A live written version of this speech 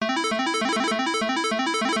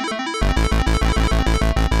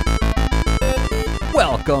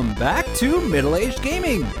welcome back to Middle-Aged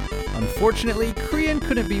Gaming. Unfortunately, Krian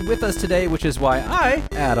couldn't be with us today, which is why I,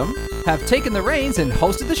 Adam, have taken the reins and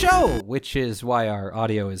hosted the show, which is why our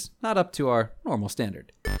audio is not up to our normal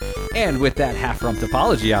standard. And with that half-rumped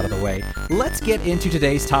apology out of the way, let's get into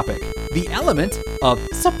today's topic, the element of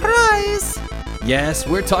surprise! Yes,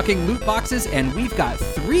 we're talking loot boxes, and we've got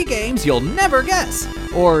 3 games you'll never guess,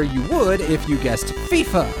 or you would if you guessed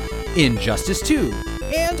FIFA, Injustice 2,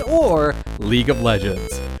 and or League of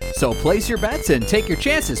Legends. So place your bets and take your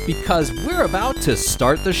chances because we're about to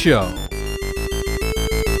start the show.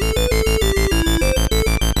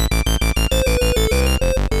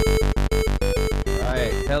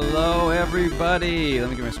 Alright, hello everybody. Let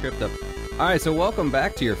me get my script up. Alright, so welcome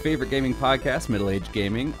back to your favorite gaming podcast, Middle-Aged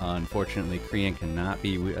Gaming. Unfortunately, Krian cannot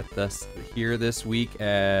be with us here this week,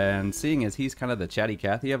 and seeing as he's kind of the chatty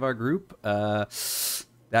Cathy of our group,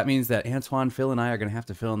 that means that Antoine, Phil, and I are going to have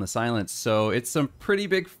to fill in the silence. So it's some pretty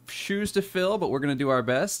big shoes to fill, but we're going to do our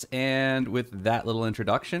best. And with that little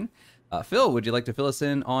introduction, Phil, would you like to fill us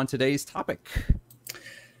in on today's topic?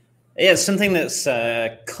 Yeah, it's something that's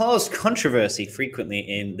caused controversy frequently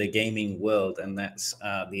in the gaming world, and that's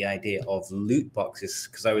the idea of loot boxes.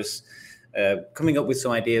 Because I was coming up with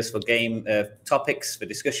some ideas for game topics for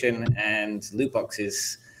discussion, and loot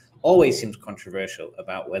boxes always seems controversial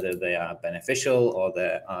about whether they are beneficial or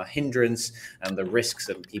they are hindrance and the risks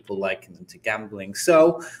of people liking them to gambling.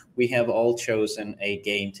 So we have all chosen a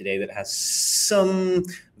game today that has some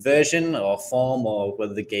version or form, or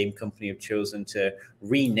whether the game company have chosen to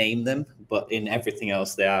rename them. But in everything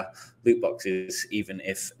else, they are loot boxes, even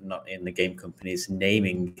if not in the game company's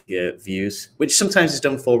naming views, which sometimes is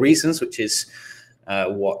done for reasons, which is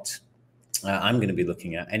what I'm going to be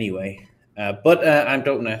looking at anyway. But I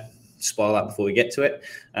don't want to spoil that before we get to it.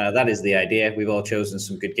 That is the idea. We've all chosen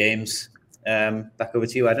some good games. Back over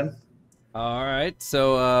to you, Adam. All right.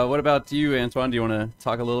 So what about you, Antoine? Do you want to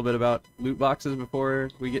talk a little bit about loot boxes before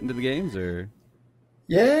we get into the games? Or?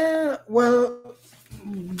 Yeah, well,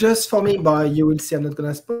 just for me, but you will see I'm not going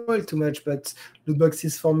to spoil too much, but loot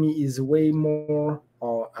boxes for me is way more,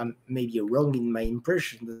 or I'm maybe wrong in my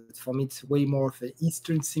impression, but for me it's way more of an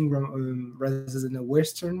Eastern thing rather than a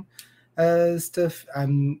Western stuff. I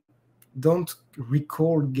don't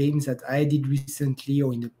recall games that I did recently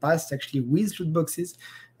or in the past actually with loot boxes.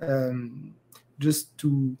 Just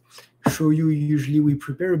to show you, usually we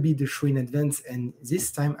prepare a bit the show in advance, and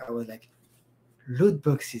this time I was like, loot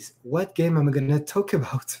boxes, what game am I gonna talk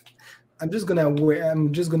about? I'm just gonna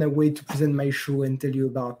wait to present my show and tell you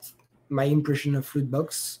about my impression of loot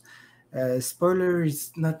box. Spoiler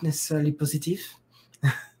is not necessarily positive.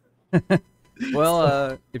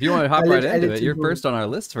 Well, if you want to hop right into it, you're first on our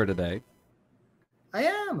list for today. I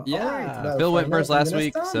am. Yeah. All right. Well, Phil went first last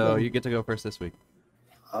week, so you get to go first this week.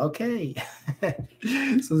 Okay.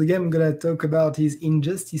 So the game I'm going to talk about is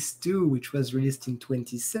Injustice 2, which was released in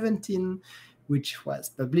 2017, which was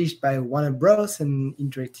published by Warner Bros. And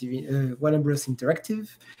Warner Bros. Interactive,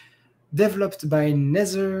 developed by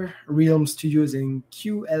Nether Realm Studios and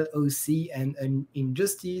QLOC. And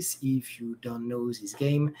Injustice, if you don't know this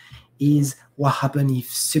game, is what happens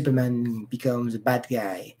if Superman becomes a bad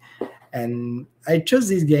guy. And I chose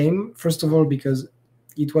this game, first of all, because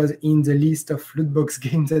it was in the list of loot box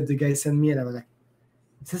games that the guy sent me, and I was like,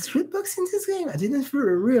 there's loot box in this game? I didn't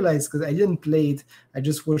realize, because I didn't play it. I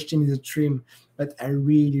just watched him in the stream. But I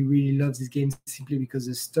really, really love this game simply because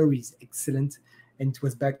the story is excellent, and it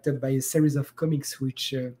was backed up by a series of comics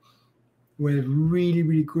which were really,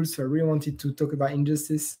 really cool. So I really wanted to talk about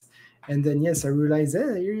Injustice. And then, yes, I realized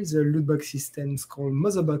here is a loot box system called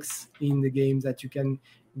Mother Box in the game that you can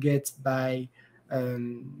get by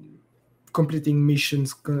completing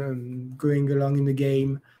missions going along in the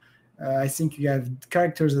game. I think you have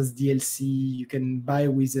characters as DLC. You can buy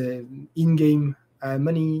with in-game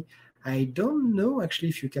money. I don't know actually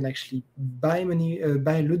if you can actually buy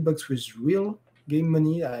loot box with real game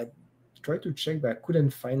money. I tried to check, but I couldn't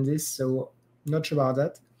find this, so not sure about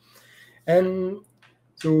that. And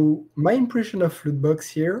so my impression of loot box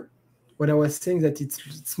here, when I was saying that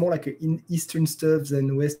it's more like in Eastern stuff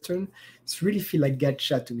than Western, it's really feel like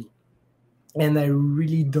gacha to me. And I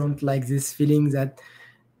really don't like this feeling that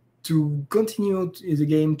to continue the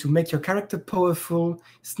game, to make your character powerful,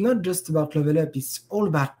 it's not just about level up, it's all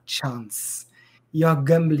about chance. You're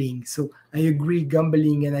gambling. So I agree,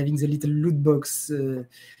 gambling and having the little loot box,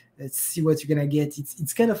 let's see what you're going to get.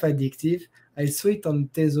 It's kind of addictive. I saw it on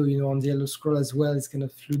Tezo, on the Yellow Scroll as well. It's kind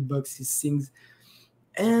of loot boxes things.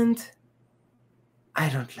 And I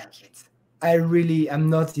don't like it. I'm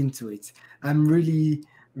not into it. I'm really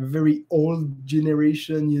very old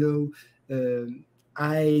generation,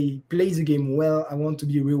 I play the game well, I want to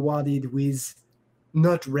be rewarded with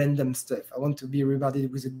not random stuff. I want to be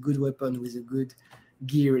rewarded with a good weapon, with a good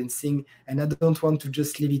gear and thing, and I don't want to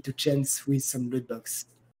just leave it to chance with some loot box.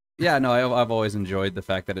 Yeah, no, I've always enjoyed the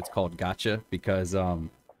fact that it's called gacha because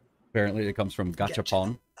apparently it comes from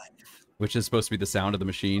gachapon, which is supposed to be the sound of the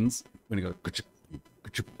machines when you go gacha,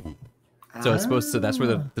 gachapon. So it's supposed to. That's where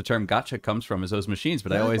the term gacha comes from, is those machines.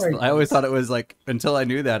 But I always thought it was like, until I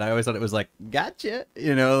knew that, I always thought it was like gotcha,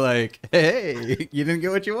 like, hey, you didn't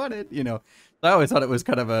get what you wanted, I always thought it was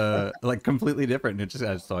kind of a like completely different.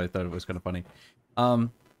 So I thought it was kind of funny.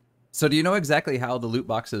 So do you know exactly how the loot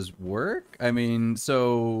boxes work? I mean,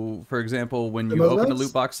 so for example, when you open a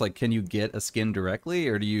loot box, like, can you get a skin directly,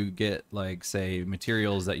 or do you get like, say,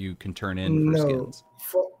 materials that you can turn in for skins?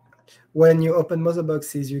 When you open mother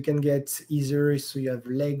boxes, you can get either, so you have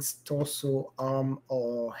legs, torso, arm,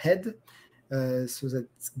 or head. So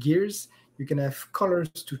that's gears. You can have colors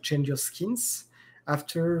to change your skins.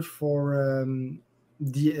 After, for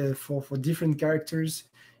different characters,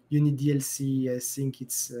 you need DLC. I think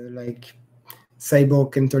it's like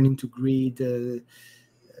Cyborg can turn into Grid,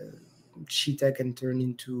 Cheetah can turn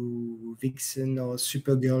into Vixen, or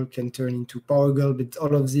Supergirl can turn into Power Girl. But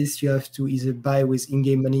all of this you have to either buy with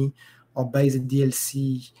in-game money or buy the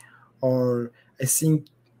DLC, or I think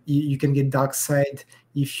you can get Darkseid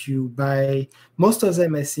if you buy. Most of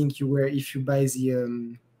them, I think, if you buy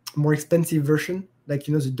the more expensive version, like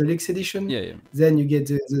the deluxe edition. Yeah. Then you get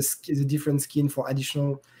the different skin for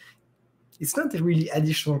additional. It's not a really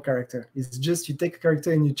additional character. It's just you take a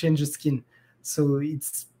character and you change the skin. So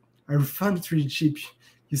it's fun. It's really cheap.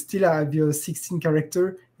 You still have your 16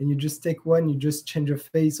 character, and you just take one. You just change your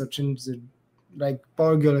face or change the, like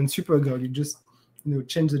Power Girl and Supergirl. You just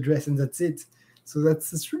change the dress and that's it. So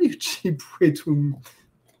that's really a cheap way to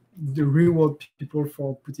reward people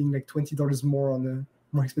for putting like $20 more on a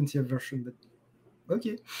more expensive version. But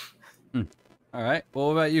okay. All right. Well,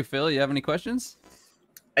 what about you, Phil? You have any questions?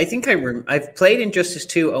 I think I've played Injustice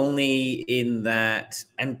 2 only in that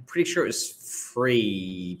I'm pretty sure it was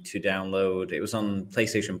free to download. It was on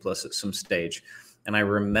PlayStation Plus at some stage. And I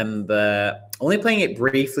remember only playing it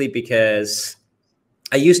briefly because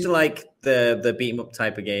I used to like the beat 'em up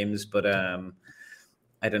type of games, but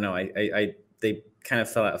I don't know. They kind of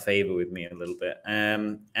fell out of favor with me a little bit.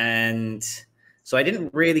 And so I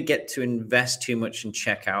didn't really get to invest too much and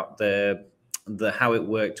check out the how it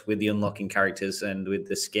worked with the unlocking characters and with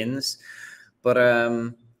the skins. But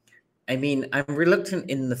I mean, I'm reluctant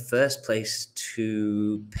in the first place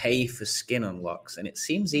to pay for skin unlocks, and it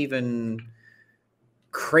seems even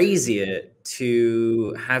crazier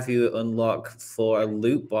to have you unlock for a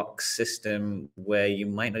loot box system where you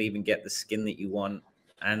might not even get the skin that you want,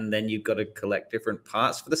 and then you've got to collect different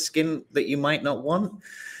parts for the skin that you might not want.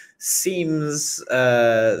 Seems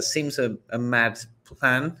a mad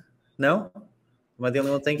plan. No? Am I the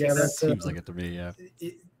only one thinking that? Seems like it to me, yeah.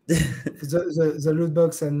 The loot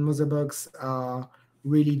box and mother box are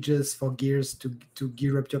really just for gears to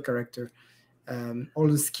gear up your character. All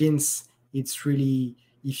the skins, it's really,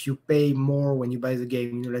 if you pay more when you buy the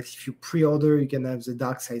game, like if you pre-order, you can have the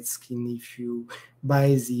Darkseid skin. If you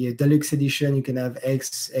buy the deluxe edition, you can have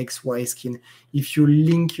XY skin. If you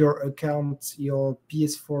link your account, your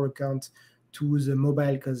PS4 account, to the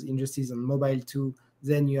mobile, because Injustice is on mobile too,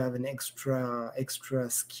 then you have an extra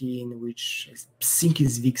skin, which I think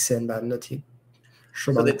is Vixen, but I'm not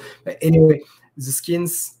sure about it. But anyway, the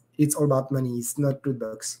skins, it's all about money. It's not loot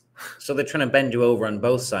box. So they're trying to bend you over on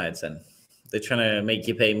both sides then? They're trying to make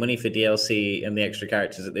you pay money for DLC and the extra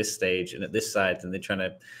characters at this stage, and at this side, and they're trying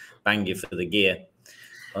to bang you for the gear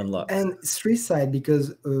unlock. And three side,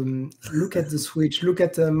 because look at the Switch, look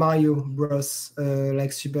at Mario Bros,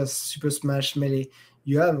 like Super Smash Melee.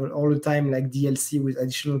 You have all the time like DLC with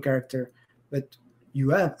additional character, but you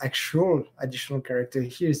have actual additional character.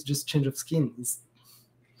 Here it's just change of skin.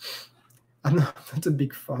 I'm not a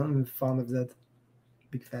big fan of that.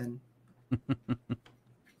 Big fan.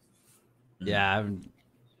 Yeah,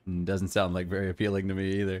 doesn't sound like very appealing to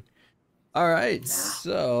me either. All right,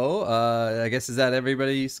 so I guess is that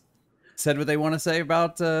everybody's said what they want to say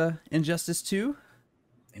about Injustice 2?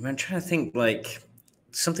 I'm trying to think, like,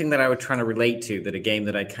 something that I would try to relate to, that a game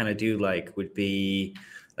that I kind of do like would be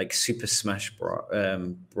like Super Smash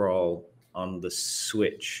Brawl on the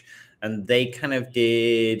Switch. And they kind of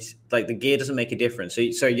did, like, the gear doesn't make a difference.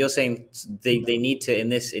 So you're saying they need to, in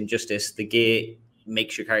this Injustice, the gear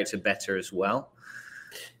makes your character better as well?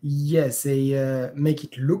 Yes, they make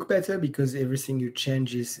it look better because everything you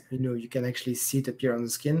change is, you can actually see it appear on the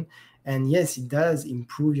skin. And yes, it does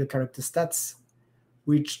improve your character stats,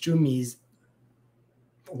 which to me is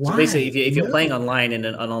Why? So basically, if you're No. playing online in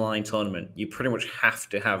an online tournament, you pretty much have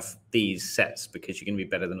to have these sets because you're going to be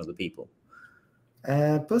better than other people.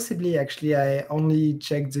 Possibly, actually, I only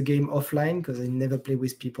check the game offline because I never play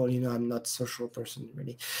with people. I'm not a social person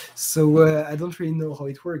really, so I don't really know how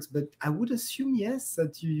it works. But I would assume yes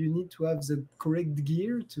that you need to have the correct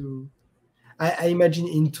gear to. I imagine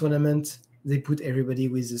in tournament they put everybody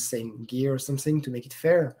with the same gear or something to make it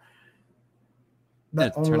fair.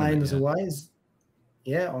 But online, otherwise,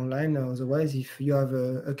 if you have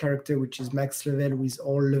a character which is max level with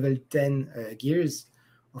all level 10 gears,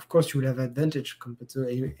 of course you will have advantage compared to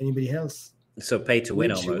anybody else. So pay to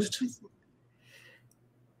win almost.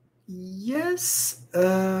 Yes.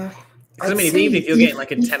 Because I mean, even if you're getting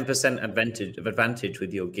like a 10% advantage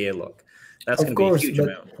with your gear lock, that's going to be a huge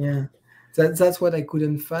amount. Yeah, that's what I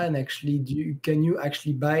couldn't find actually. Can you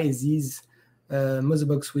actually buy these mother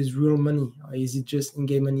box with real money, or is it just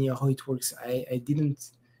in-game money, or how it works? I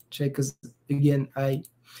didn't check because again I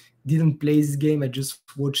didn't play this game. I just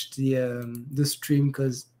watched the stream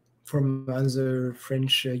because from another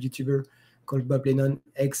French YouTuber called Bob Lennon.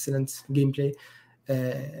 Excellent gameplay,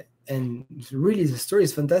 and really the story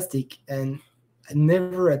is fantastic. And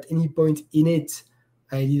never at any point in it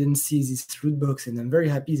I didn't see this loot box, and I'm very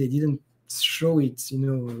happy they didn't show it.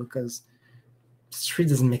 Because the story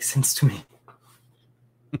doesn't make sense to me.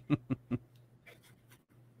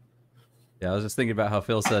 Yeah, I was just thinking about how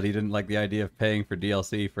Phil said he didn't like the idea of paying for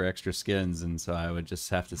DLC for extra skins, and so I would just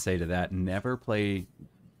have to say to that, never play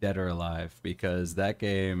Dead or Alive, because that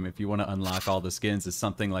game, if you want to unlock all the skins, is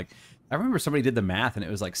something like, I remember somebody did the math and it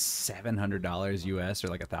was like $700 US or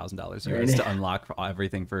like $1,000 US Really? to unlock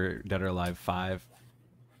everything for Dead or Alive 5.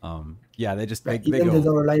 Yeah, they just they Isn't go Dead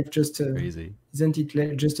or Alive just crazy. Isn't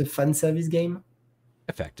it just a fan service game?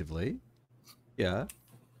 Effectively, yeah.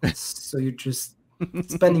 So you're just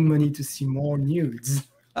spending money to see more nudes.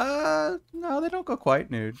 No, they don't go quite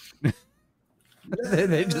nude.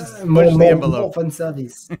 they just push more the envelope. More fan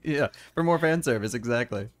service. Yeah, for more fan service,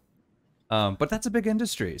 exactly. But that's a big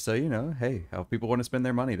industry, so hey, how people want to spend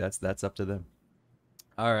their money, that's up to them.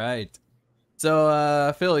 All right.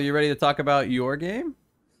 So, Phil, you ready to talk about your game?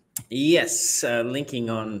 Yes, linking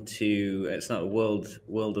on to it's not a world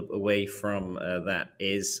away from that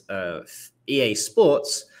is EA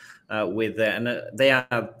Sports with and they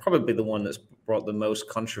are probably the one that's brought the most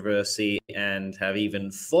controversy and have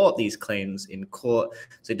even fought these claims in court.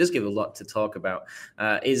 So it does give a lot to talk about.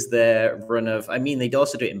 Is their run of, I mean, they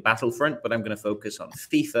also do it in Battlefront, but I'm going to focus on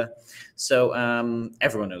FIFA. So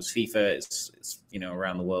everyone knows FIFA. It's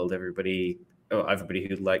around the world, everybody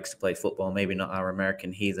who likes to play football, maybe not our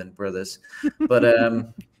American heathen brothers, but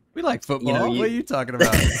we like football. What are you talking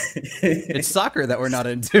about? It's soccer that we're not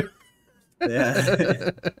into.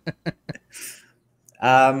 Yeah.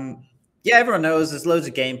 Yeah, everyone knows there's loads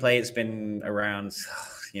of gameplay. It's been around,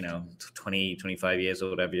 20, 25 years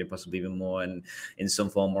or whatever, possibly even more, and in some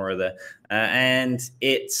form or other. And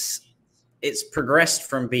it's progressed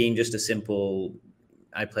from being just a simple,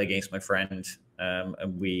 I play against my friend,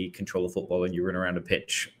 and we control the football and you run around a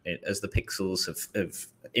pitch, as the pixels have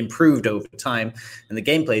improved over time and the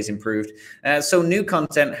gameplay has improved. So new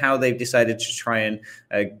content, how they've decided to try and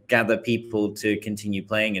gather people to continue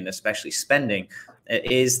playing and especially spending,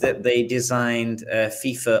 is that they designed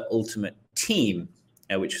FIFA Ultimate Team,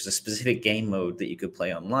 which was a specific game mode that you could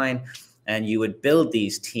play online. And you would build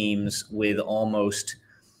these teams with almost,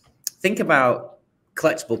 think about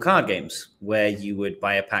collectible card games where you would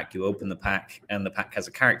buy a pack, you open the pack, and the pack has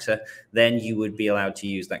a character. Then you would be allowed to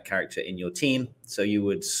use that character in your team. So you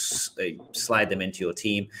would slide them into your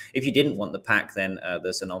team. If you didn't want the pack, then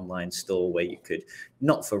there's an online store where you could,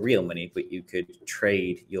 not for real money, but you could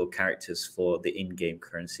trade your characters for the in-game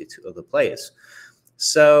currency to other players.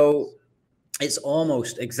 So it's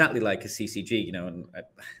almost exactly like a CCG, and I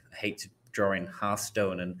hate to draw in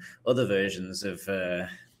Hearthstone and other versions of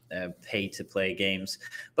pay-to-play games,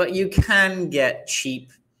 but you can get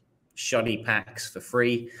cheap, shoddy packs for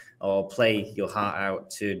free or play your heart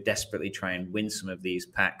out to desperately try and win some of these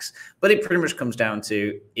packs. But it pretty much comes down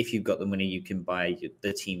to, if you've got the money, you can buy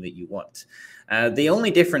the team that you want. The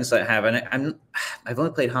only difference I have, and I've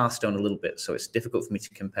only played Hearthstone a little bit, so it's difficult for me to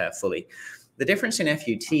compare fully. The difference in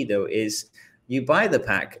FUT, though, is you buy the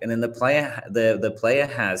pack, and then the player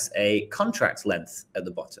has a contract length at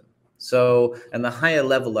the bottom. So, and the higher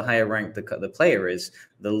level, the higher rank the player is,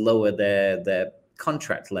 the lower their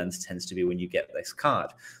contract length tends to be when you get this card.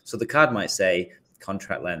 So the card might say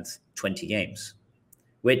contract length 20 games,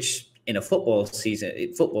 which in a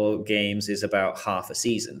football games is about half a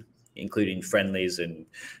season, including friendlies and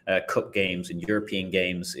cup games and European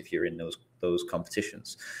games if you're in those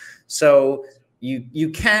competitions. So you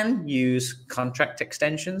can use contract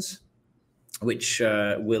extensions, which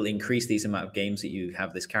will increase these amount of games that you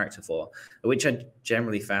have this character for, which I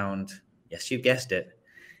generally found, yes, you guessed it,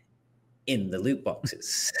 in the loot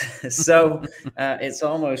boxes. So it's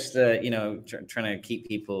almost, trying to keep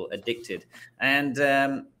people addicted. And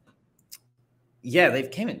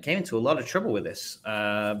they've came into a lot of trouble with this.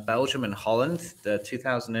 Belgium and Holland, the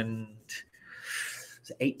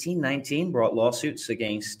 2018-19 brought lawsuits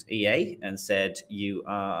against EA and said, you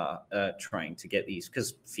are trying to get these,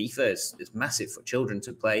 because FIFA is massive for children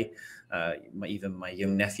to play. Even my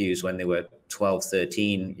young nephews, when they were 12,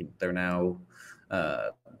 13, they're now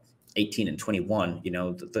 18 and 21.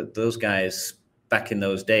 Those guys back in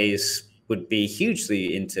those days would be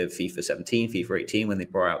hugely into FIFA 17, FIFA 18 when they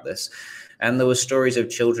brought out this. And there were stories of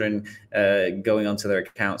children going onto their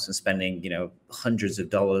accounts and spending, hundreds of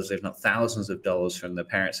dollars, if not thousands of dollars from their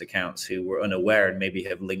parents' accounts, who were unaware and maybe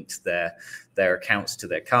have linked their accounts to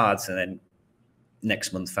their cards, and then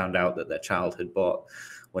next month found out that their child had bought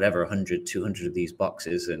whatever, 100, 200 of these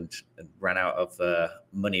boxes and ran out of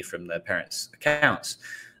money from their parents' accounts.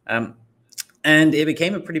 And it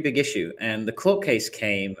became a pretty big issue. And the court case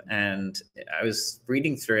came, and I was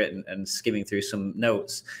reading through it and skimming through some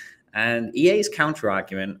notes. And EA's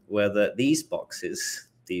counter-argument were that these boxes,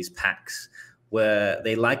 these packs,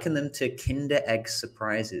 they liken them to Kinder Egg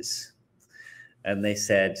surprises. And they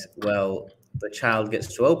said, well, the child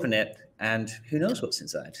gets to open it, and who knows what's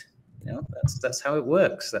inside? That's how it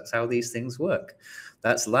works. That's how these things work.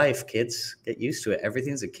 That's life, kids. Get used to it.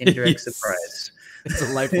 Everything's a Kinder Egg surprise. It's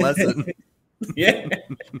a life lesson. Yeah.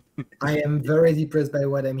 I am very depressed by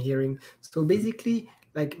what I'm hearing. So basically,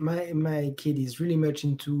 like my kid is really much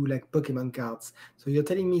into like Pokemon cards. So you're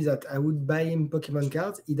telling me that I would buy him Pokemon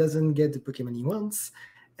cards, he doesn't get the Pokemon he wants,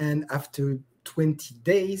 and after 20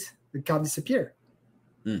 days, the card disappear.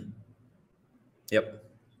 Yep.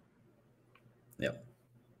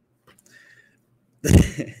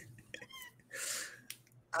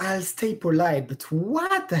 I'll stay polite, but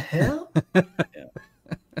what the hell? Yeah.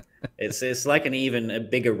 It's like a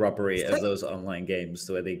bigger robbery of those online games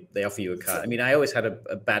where they offer you a card. I mean, I always had a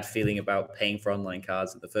bad feeling about paying for online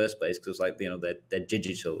cards in the first place, because like, they're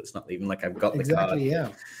digital. It's not even like I've got the card. Yeah.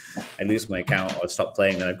 I lose my account or stop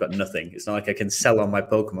playing and I've got nothing. It's not like I can sell on my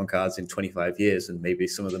Pokemon cards in 25 years and maybe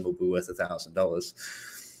some of them will be worth $1,000.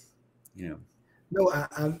 No,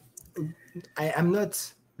 I'm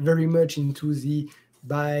not very much into the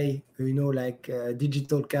buy,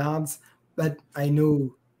 digital cards, but I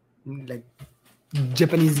know like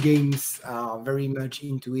Japanese games are very much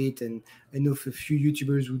into it, and I know of a few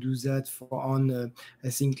YouTubers who do that I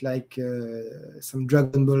think like some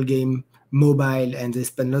Dragon Ball game mobile, and they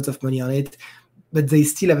spend lots of money on it, but they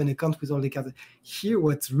still have an account with all the cards. Here,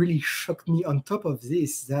 what really shocked me on top of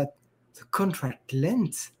this, that the contract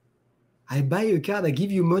length. I buy a card, I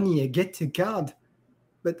give you money, I get a card,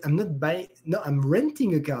 but I'm not buying. No, I'm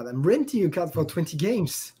renting a card. I'm renting a card for 20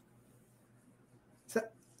 games. So,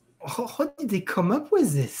 how did they come up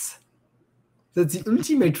with this? That's the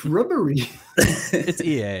ultimate robbery. It's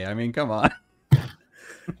EA. I mean, come on.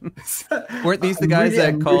 Weren't these the guys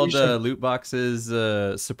that called loot boxes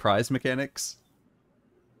surprise mechanics?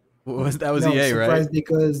 That was EA, right?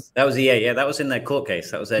 Because that was EA. Yeah, that was in their court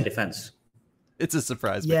case. That was their defense. It's a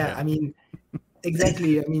surprise. Yeah, mechanic. I mean,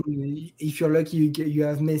 exactly. I mean, if you're lucky, you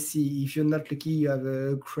have Messi. If you're not lucky, you have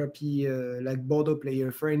a crappy like Bordeaux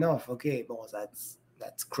player. Fair enough. Okay, well, that's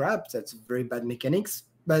crap. That's very bad mechanics.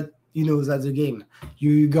 But that's a game.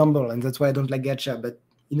 You gamble, and that's why I don't like gacha. But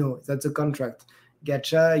that's a contract.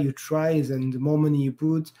 Gacha, you try, and the more money you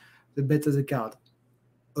put, the better the card.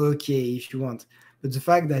 Okay, if you want. But the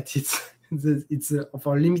fact that it's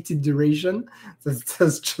for a limited duration,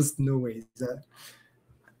 there's just no way.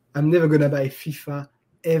 I'm never gonna buy FIFA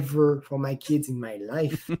ever for my kids in my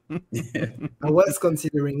life. I was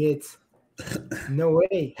considering it. No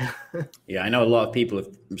way. Yeah, I know a lot of people have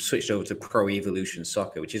switched over to Pro Evolution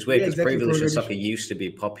Soccer, which is weird because Pro Evolution Soccer used to be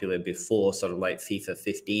popular before sort of like FIFA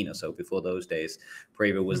 15 or so. Before those days, Pro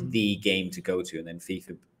Evo was the game to go to, and then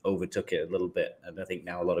FIFA overtook it a little bit. And I think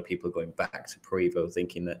now a lot of people are going back to Pro Evo,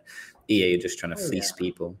 thinking that EA are just trying to fleece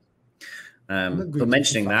people. But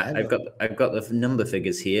mentioning that, I've got the number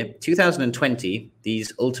figures here. 2020,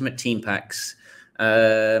 these Ultimate Team Packs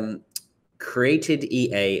created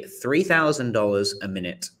EA $3,000 a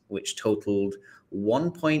minute, which totaled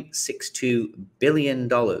 $1.62 billion,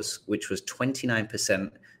 which was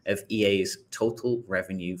 29% of EA's total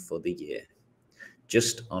revenue for the year,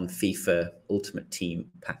 just on FIFA Ultimate Team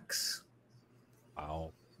Packs.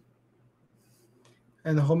 Wow.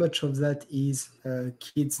 And how much of that is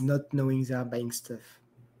kids not knowing they are buying stuff?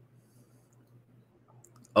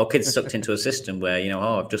 Or kids sucked into a system where,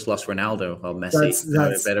 I've just lost Ronaldo or Messi.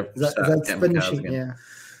 That's punishing. Yeah,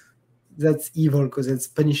 that's evil because it's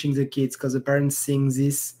punishing the kids because the parents seeing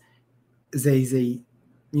this, they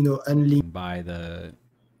unlink buy the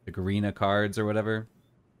Garena cards or whatever,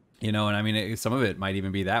 and I mean some of it might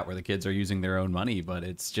even be that where the kids are using their own money, but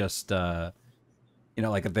it's just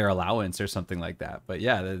like their allowance or something like that. But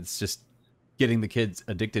yeah, it's just getting the kids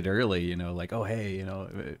addicted early, like, oh hey,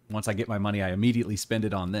 once I get my money I immediately spend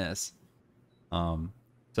it on this.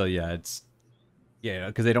 So yeah,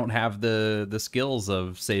 because they don't have the skills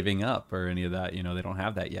of saving up or any of that, they don't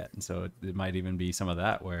have that yet. And so it might even be some of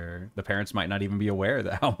that where the parents might not even be aware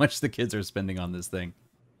that how much the kids are spending on this thing.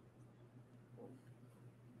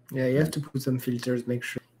 Yeah, you have to put some filters, make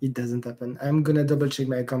sure it doesn't happen. I'm gonna double check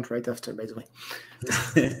my account right after, by the way.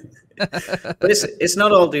 But it's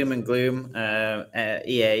not all doom and gloom.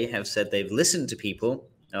 EA have said they've listened to people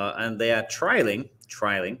and they are trialing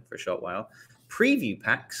for a short while preview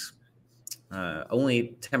packs,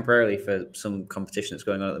 only temporarily for some competition that's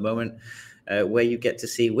going on at the moment, where you get to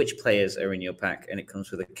see which players are in your pack, and it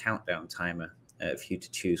comes with a countdown timer for you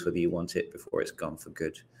to choose whether you want it before it's gone for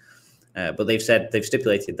good. But they've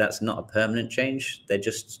stipulated that's not a permanent change. They're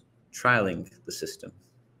just trialing the system.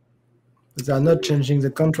 They are not changing the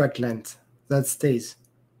contract length. That stays.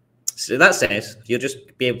 So that stays. You'll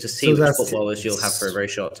just be able to see which footballers you'll have for a very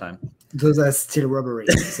short time. Those are still robbery.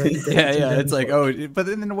 So yeah. It's like, but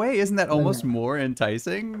in a way, isn't that almost more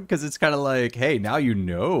enticing? Because it's kind of like, hey, now you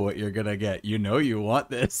know what you're gonna get. You want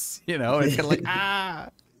this. It's kind of like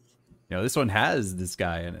this one has this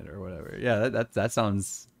guy in it or whatever. Yeah, that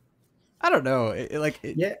sounds. I don't know.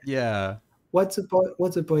 Yeah. What's the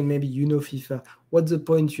point? Maybe FIFA. What's the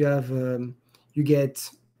point? You have you get.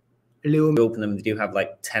 You open them, they do have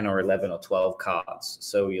like 10 or 11 or 12 cards.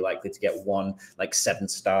 So you're likely to get one like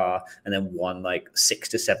 7-star, and then one like 6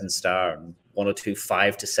 to 7-star, and one or two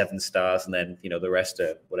 5 to 7 stars, and then the rest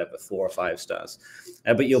are whatever 4 or 5 stars.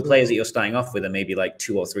 But your players that you're starting off with are maybe like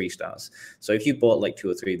 2 or 3 stars. So if you bought like 2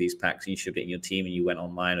 or 3 of these packs and you shoved it in your team and you went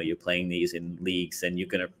online, or you're playing these in leagues, then you're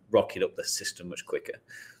going to rocket up the system much quicker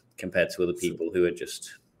compared to other people who are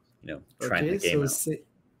just trying the game out.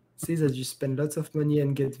 Say that you spend lots of money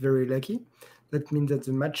and get very lucky. That means that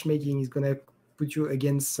the matchmaking is going to put you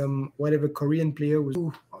against some whatever Korean player with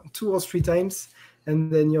 2 or 3 times,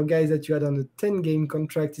 and then your guy that you had on a 10-game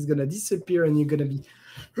contract is going to disappear, and you're going to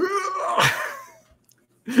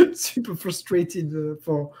be super frustrated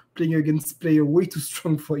for playing against a player way too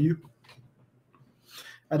strong for you.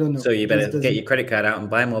 I don't know. So you better get your credit card out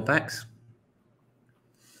and buy more packs.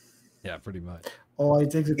 Yeah, pretty much. Or I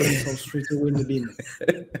take the console straight away in the bin.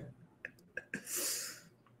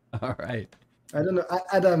 All right. I don't know,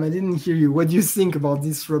 Adam. I didn't hear you. What do you think about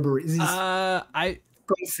this robbery? This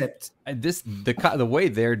concept. The way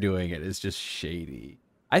they're doing it is just shady.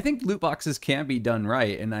 I think loot boxes can be done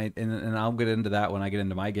right, and I'll get into that when I get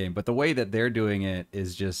into my game. But the way that they're doing it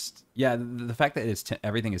is just the fact that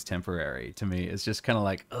everything is temporary to me is just kind of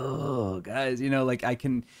like, oh guys,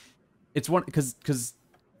 it's one because.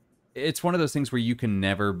 It's one of those things where you can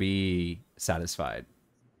never be satisfied.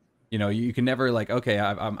 You can never okay,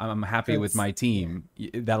 I'm happy with my team.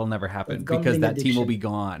 That'll never happen because that team will be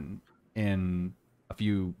gone in a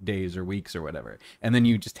few days or weeks or whatever. And then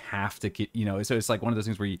you just have to get, so it's like one of those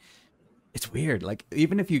things where it's weird. Like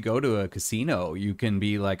even if you go to a casino, you can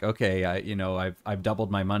be like, okay, I've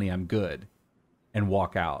doubled my money, I'm good, and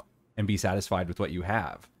walk out and be satisfied with what you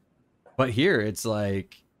have. But here it's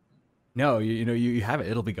like, no, you have it.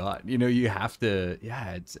 It'll be gone. You have to.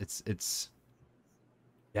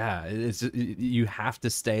 Yeah, you have to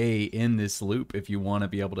stay in this loop if you want to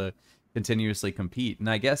be able to continuously compete. And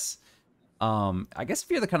I guess if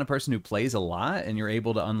you're the kind of person who plays a lot and you're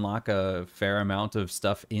able to unlock a fair amount of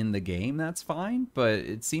stuff in the game, that's fine. But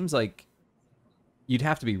it seems like you'd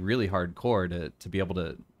have to be really hardcore to be able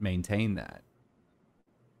to maintain that.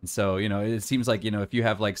 And so it seems like if you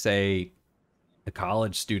have like say a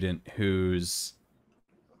college student who's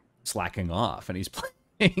slacking off and he's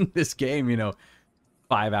playing this game,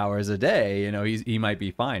 5 hours a day, he might be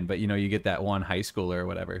fine. But, you get that one high schooler or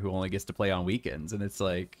whatever who only gets to play on weekends. And it's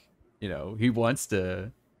like, he wants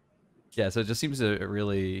to. Yeah, so it just seems to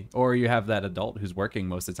really. Or you have that adult who's working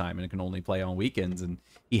most of the time and can only play on weekends. And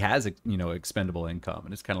he has, expendable income.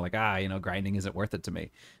 And it's kind of like, grinding isn't worth it to me.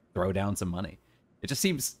 Throw down some money. It just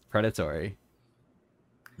seems predatory.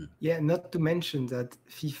 Yeah, not to mention that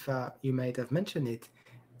FIFA, you might have mentioned it,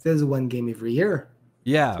 there's one game every year.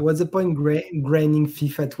 Yeah. So what's the point grinding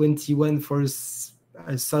FIFA 21 for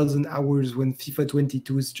 1,000 hours when FIFA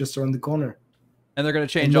 22 is just around the corner? And they're going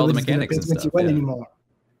to change all the mechanics and stuff. Anymore.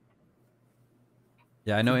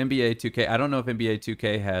 Yeah, I know NBA 2K. I don't know if NBA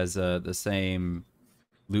 2K has the same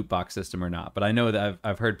loot box system or not, but I know that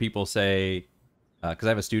I've heard people say, because I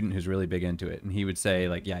have a student who's really big into it, and he would say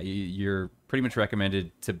like, yeah, you're pretty much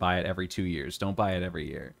recommended to buy it every 2 years. Don't buy it every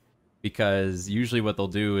year, because usually what they'll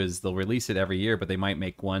do is they'll release it every year, but they might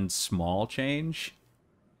make one small change.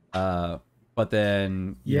 But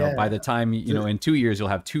then by the time in 2 years you'll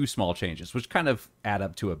have two small changes, which kind of add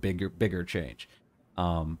up to a bigger change.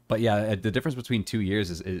 But yeah, the difference between 2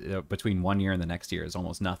 years is between 1 year and the next year is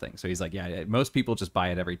almost nothing. So he's like, yeah, most people just buy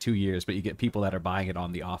it every 2 years, but you get people that are buying it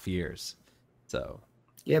on the off years. So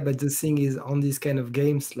yeah, but the thing is, on these kind of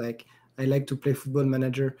games, like I like to play Football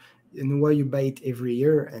Manager, and why you buy it every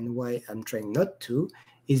year and why I'm trying not to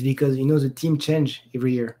is because the team change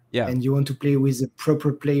every year. Yeah. And you want to play with a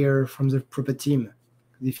proper player from the proper team.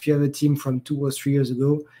 If you have a team from 2 or 3 years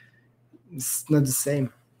ago, it's not the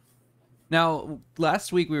same. Now,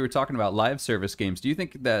 last week we were talking about live service games. Do you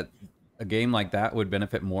think that a game like that would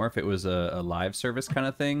benefit more if it was a live service kind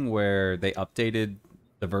of thing where they updated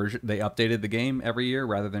the game every year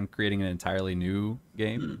rather than creating an entirely new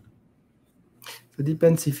game? So it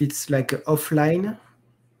depends if it's like offline,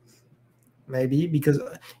 maybe, because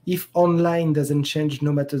if online doesn't change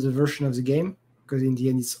no matter the version of the game, because in the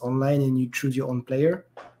end it's online and you choose your own player,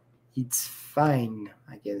 it's fine.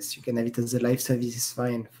 I guess you can have it as a live service, is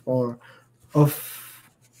fine. For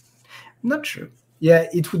off, not sure. Yeah,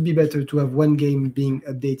 it would be better to have one game being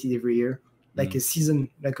updated every year, like a season,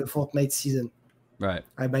 like a Fortnite season. Right.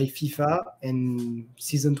 I buy FIFA and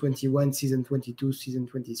season 21, season 22, season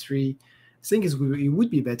 23. I think it would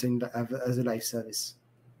be better as a live service.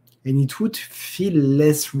 And it would feel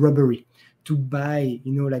less robbery to buy,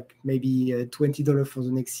 like maybe $20 for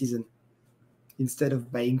the next season instead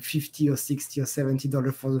of buying $50 or $60 or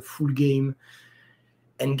 $70 for the full game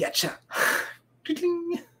and gacha.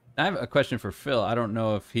 I have a question for Phil. I don't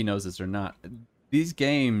know if he knows this or not. These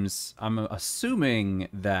games, I'm assuming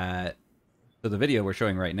that so the video we're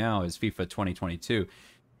showing right now is FIFA 2022.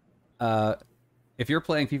 If you're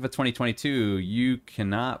playing FIFA 2022, you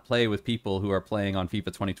cannot play with people who are playing on FIFA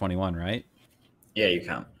 2021, right? Yeah, you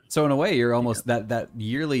can. So in a way, you're almost that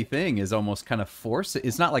yearly thing is almost kind of forced.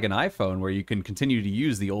 It's not like an iPhone where you can continue to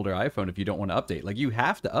use the older iPhone if you don't want to update. Like you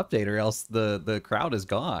have to update or else the crowd is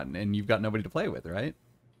gone and you've got nobody to play with, right?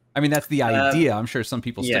 I mean, that's the idea. I'm sure some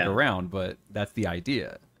people stick around, but that's the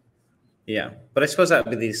idea. Yeah, but I suppose that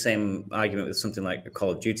would be the same argument with something like a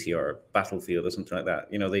Call of Duty or a Battlefield or something like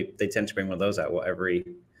that. They tend to bring one of those out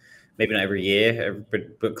maybe not every year,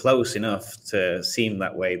 but close enough to seem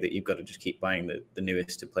that way that you've got to just keep buying the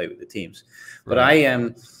newest to play with the teams. But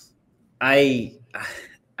right.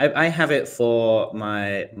 I have it for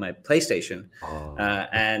my PlayStation,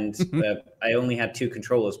 and I only had 2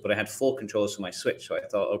 controllers, but I had 4 controllers for my Switch. So I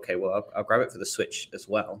thought, okay, well, I'll grab it for the Switch as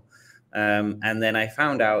well. And then I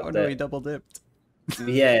found out that he double dipped.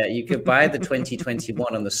 Yeah, you could buy the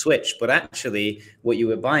 2021 on the Switch, but actually what you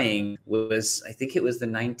were buying was, I think it was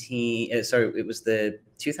the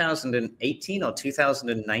 2018 or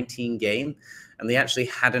 2019 game, and they actually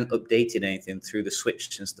hadn't updated anything through the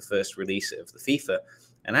Switch since the first release of the FIFA.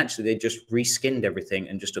 And actually, they just reskinned everything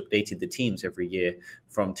and just updated the teams every year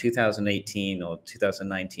from 2018 or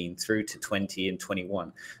 2019 through to 20 and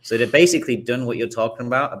 21. So they've basically done what you're talking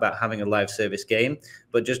about having a live service game,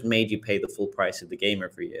 but just made you pay the full price of the game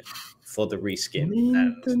every year for the reskin.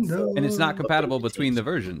 And it's not compatible between the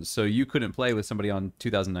versions, so you couldn't play with somebody on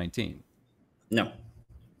 2019. No.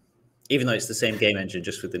 Even though it's the same game engine,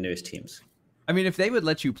 just with the newest teams. I mean, if they would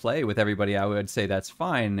let you play with everybody, I would say that's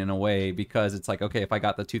fine in a way, because it's like, okay, if I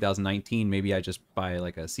got the 2019, maybe I just buy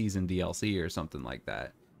like a season DLC or something like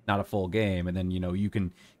that, not a full game, and then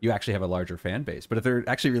you actually have a larger fan base. But if they're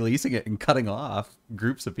actually releasing it and cutting off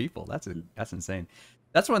groups of people, that's insane.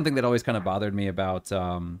 That's one thing that always kind of bothered me about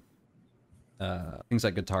things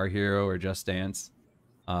like Guitar Hero or Just Dance,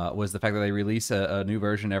 was the fact that they release a new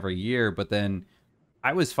version every year. But then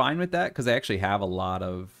I was fine with that because they actually have a lot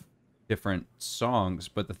of different songs,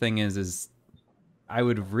 but the thing is I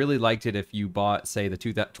would have really liked it if you bought, say, the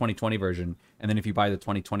 2020 version, and then if you buy the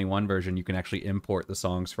 2021 version, you can actually import the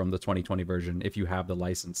songs from the 2020 version if you have the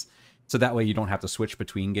license, so that way you don't have to switch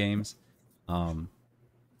between games. Yeah,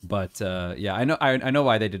 I know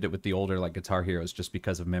why they did it with the older, like, Guitar Heroes, just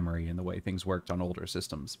because of memory and the way things worked on older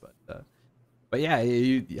systems. But yeah,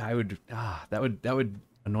 that would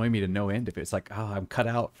annoy me to no end if it's like, I'm cut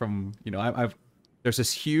out from, there's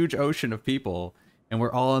this huge ocean of people, and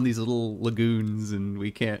we're all in these little lagoons, and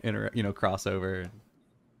we can't cross over.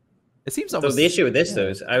 It seems almost. So the issue with this, though,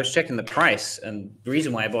 is I was checking the price, and the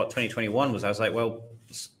reason why I bought 2021 was I was like, well,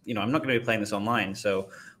 I'm not going to be playing this online, so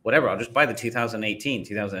whatever. I'll just buy the 2018,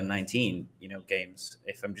 2019, games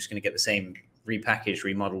if I'm just going to get the same repackaged,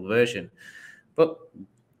 remodeled version. But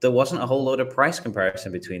there wasn't a whole load of price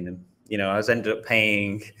comparison between them. I was ended up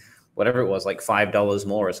paying whatever it was, like $5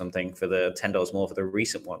 more or something for the $10 more for the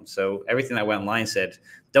recent one. So everything that went online said,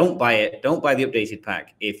 don't buy it. Don't buy the updated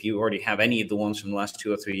pack. If you already have any of the ones from the last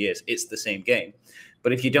 2 or 3 years, it's the same game.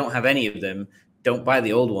 But if you don't have any of them, don't buy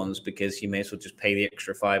the old ones, because you may as well just pay the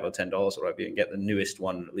extra $5 or $10 or whatever and get the newest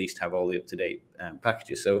one, and at least have all the up-to-date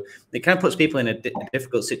packages. So it kind of puts people in a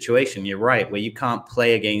difficult situation. You're right, where you can't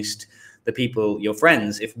play against the people, your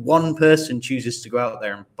friends. If one person chooses to go out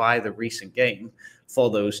there and buy the recent game for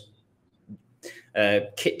those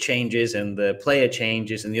kit changes and the player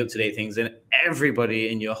changes and the up-to-date things, then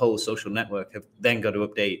everybody in your whole social network have then got to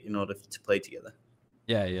update in order to play together.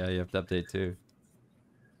 Yeah, you have to update too.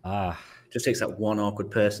 Just takes that one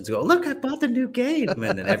awkward person to go, look, I bought the new game, and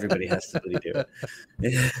then everybody has to really do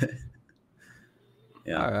it.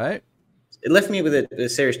 Yeah. All right. It left me with a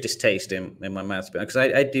serious distaste in my mouth, because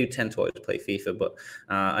I do tend to always play FIFA, but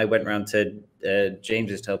I went around to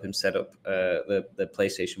James's to help him set up the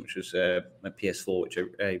PlayStation, which was my PS4, which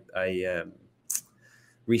I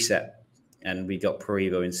reset, and we got Pro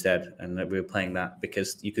Evo instead, and we were playing that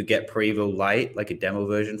because you could get Pro Evo Lite, like a demo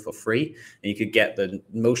version, for free, and you could get the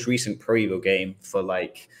most recent Pro Evo game for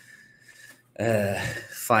like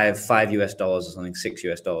 $5 US or something, $6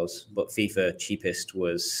 US, but FIFA cheapest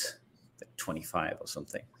was 25 or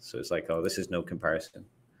something. So it's like, oh, this is no comparison.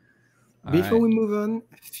 Before we move on,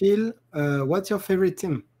 Phil, what's your favorite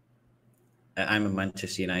team? I'm a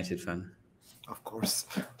Manchester United fan. Of course.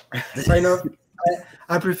 I know.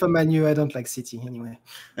 I prefer Man U. I don't like City anyway.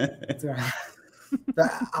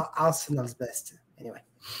 Arsenal's best anyway.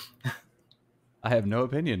 I have no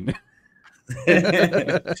opinion.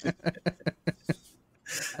 That's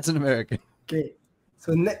an American. Okay.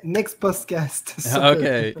 So next podcast.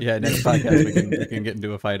 Okay, yeah, next podcast we can get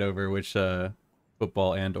into a fight over which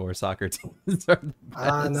football and or soccer teams are the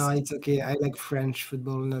best. No, it's okay. I like French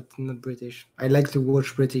football, not British. I like to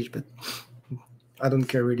watch British, but I don't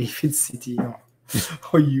care really if it's City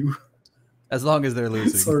or you. As long as they're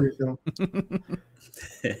losing. Sorry, Phil.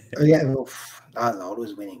 Yeah, I'm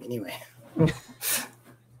always winning anyway.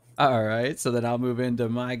 All right, so then I'll move into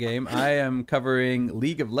my game. I am covering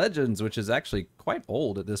League of Legends, which is actually quite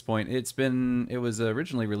old at this point. It was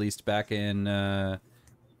originally released back in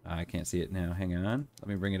I can't see it now. Hang on. Let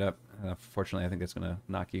me bring it up. Fortunately, I think that's going to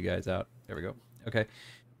knock you guys out. There we go. Okay.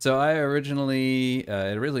 So it originally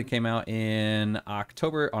came out on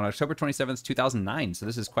October 27th, 2009. So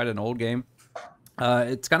this is quite an old game.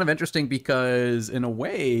 It's kind of interesting because in a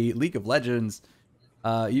way, League of Legends,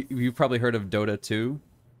 you've probably heard of Dota 2.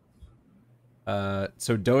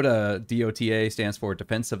 So Dota, DOTA, stands for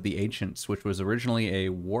Defense of the Ancients, which was originally a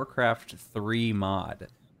Warcraft 3 mod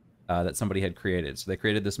that somebody had created. So they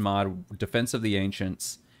created this mod, Defense of the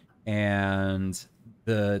Ancients, and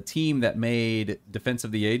the team that made Defense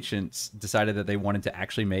of the Ancients decided that they wanted to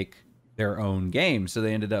actually make their own game. So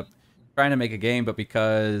they ended up trying to make a game, but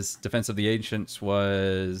because Defense of the Ancients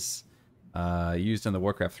was used in the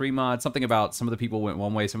Warcraft 3 mod, something about some of the people went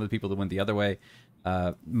one way, some of the people that went the other way.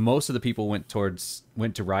 Most of the people went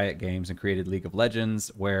to Riot Games and created League of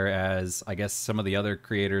Legends, whereas I guess some of the other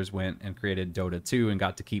creators went and created Dota 2 and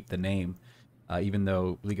got to keep the name, even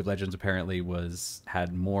though League of Legends apparently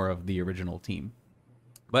had more of the original team.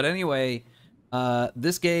 But anyway,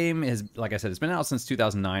 this game is, like I said, it's been out since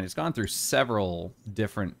 2009. It's gone through several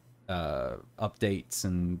different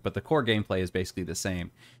updates, but the core gameplay is basically the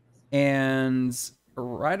same. And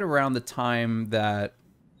right around the time that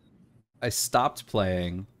I stopped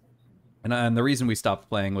playing, and the reason we stopped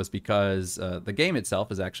playing was because the game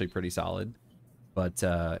itself is actually pretty solid, but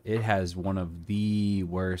it has one of the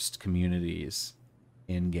worst communities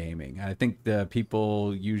in gaming. I think the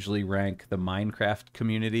people usually rank the Minecraft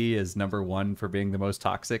community as number 1 for being the most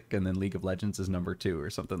toxic, and then League of Legends is number 2 or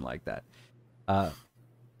something like that.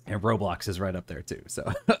 And Roblox is right up there too.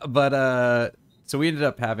 So, so we ended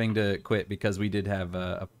up having to quit because we did have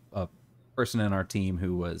a person in our team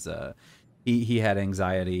who was he had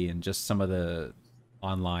anxiety, and just some of the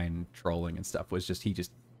online trolling and stuff was he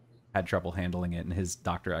just had trouble handling it, and his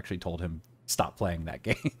doctor actually told him stop playing that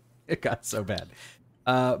game. It got so bad.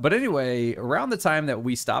 But anyway, around the time that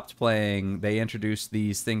we stopped playing, they introduced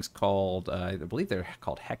these things called I believe they're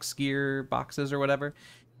called hex gear boxes or whatever.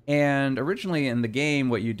 And originally in the game,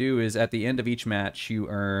 what you do is at the end of each match, you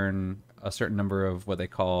earn a certain number of what they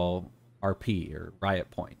call RP, or riot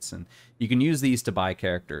points, and you can use these to buy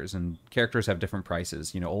characters, and characters have different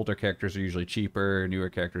prices. Older characters are usually cheaper, newer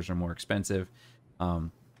characters are more expensive.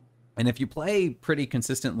 And if you play pretty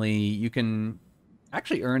consistently, you can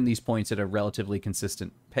actually earn these points at a relatively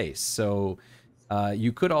consistent pace. So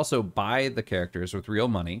you could also buy the characters with real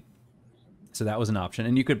money. So that was an option.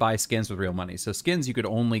 And you could buy skins with real money. So skins you could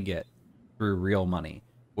only get through real money,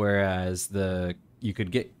 whereas you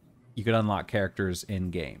could unlock characters in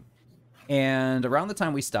game. And around the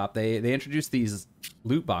time we stopped, they introduced these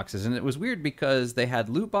loot boxes, and it was weird because they had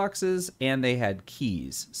loot boxes and they had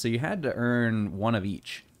keys. So you had to earn one of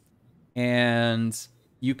each. And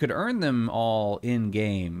you could earn them all in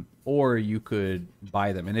game, or you could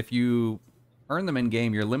buy them. And if you earn them in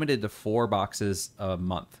game, you're limited to 4 boxes a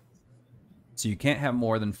month. So you can't have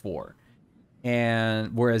more than 4.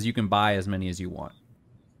 And whereas you can buy as many as you want.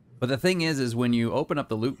 But the thing is when you open up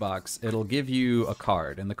the loot box, it'll give you a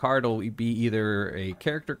card, and the card will be either a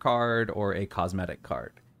character card or a cosmetic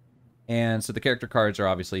card. And so the character cards are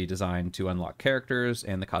obviously designed to unlock characters,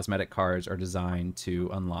 and the cosmetic cards are designed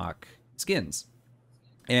to unlock skins.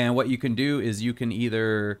 And what you can do is you can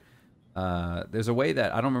either there's a way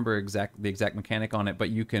that I don't remember the exact mechanic on it,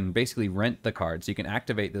 but you can basically rent the card. So you can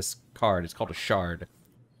activate this card. It's called a shard.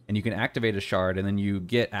 And you can activate a shard, and then you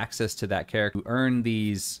get access to that character. You earn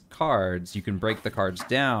these cards. You can break the cards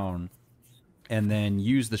down, and then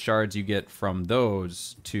use the shards you get from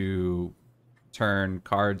those to turn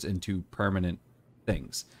cards into permanent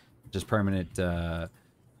things. Just permanent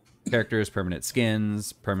characters, permanent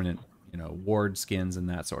skins, permanent, ward skins, and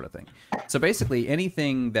that sort of thing. So basically,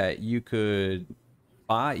 anything that you could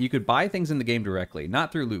buy things in the game directly,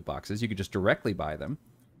 not through loot boxes. You could just directly buy them.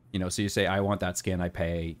 So you say, I want that skin, I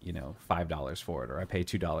pay, $5 for it, or I pay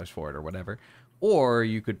 $2 for it, or whatever. Or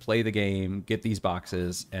you could play the game, get these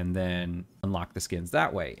boxes, and then unlock the skins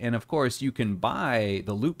that way. And of course, you can buy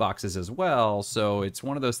the loot boxes as well. So it's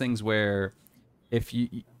one of those things where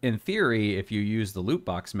in theory, if you use the loot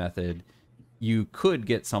box method, you could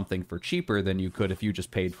get something for cheaper than you could if you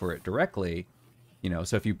just paid for it directly.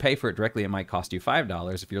 So if you pay for it directly, it might cost you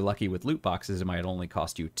 $5. If you're lucky with loot boxes, it might only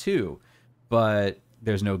cost you $2. But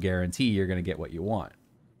there's no guarantee you're going to get what you want.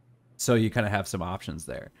 So you kind of have some options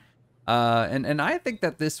there. And I think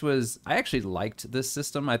that I actually liked this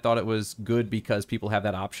system. I thought it was good because people have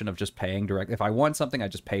that option of just paying direct. If I want something, I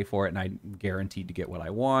just pay for it, and I'm guaranteed to get what I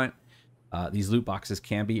want. These loot boxes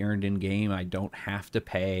can be earned in game. I don't have to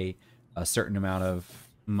pay a certain amount of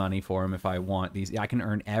money for them if I want these. I can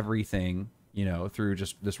earn everything, through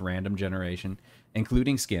just this random generation,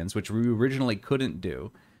 including skins, which we originally couldn't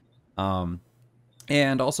do.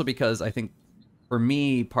 And also because I think, for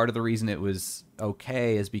me, part of the reason it was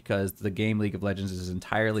okay is because the game League of Legends is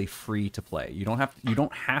entirely free to play. You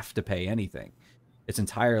don't have to pay anything. It's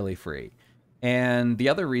entirely free. And the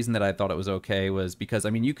other reason that I thought it was okay was because,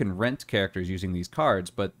 you can rent characters using these cards,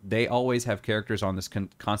 but they always have characters on this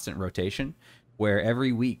constant rotation, where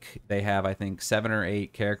every week they have, I think, 7 or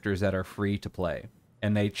 8 characters that are free to play.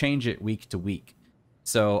 And they change it week to week.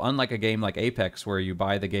 So unlike a game like Apex, where you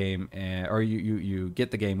buy the game or you get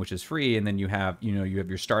the game, which is free, and then you have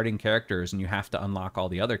your starting characters and you have to unlock all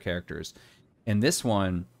the other characters. In this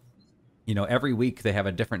one, every week they have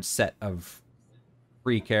a different set of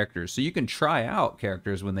free characters. So you can try out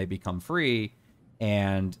characters when they become free,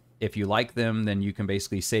 and if you like them, then you can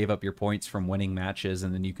basically save up your points from winning matches,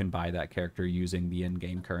 and then you can buy that character using the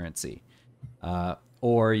in-game currency.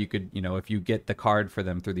 Or you could, if you get the card for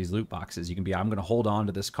them through these loot boxes, you can I'm going to hold on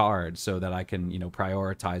to this card so that I can,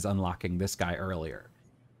 prioritize unlocking this guy earlier.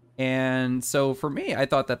 And so for me, I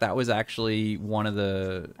thought that was actually one of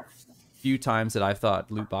the few times that I thought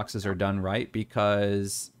loot boxes are done right,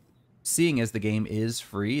 because seeing as the game is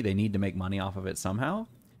free, they need to make money off of it somehow.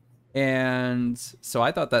 And so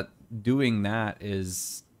I thought that doing that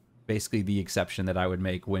is basically the exception that I would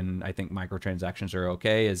make when I think microtransactions are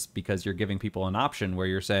okay, is because you're giving people an option where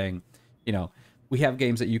you're saying, we have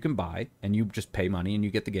games that you can buy and you just pay money and you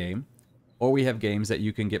get the game, or we have games that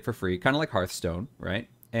you can get for free, kind of like Hearthstone, right?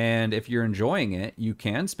 And if you're enjoying it, you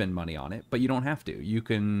can spend money on it, but you don't have to. You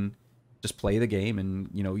can just play the game, and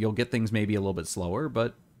you'll get things maybe a little bit slower,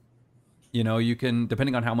 but you can,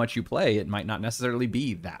 depending on how much you play, it might not necessarily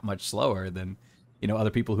be that much slower than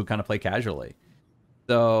other people who kind of play casually.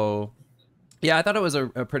 So, yeah, I thought it was a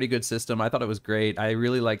pretty good system. I thought it was great. I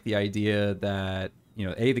really like the idea that,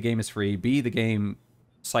 A, the game is free. B, the game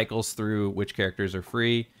cycles through which characters are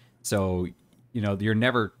free. So, you're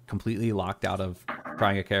never completely locked out of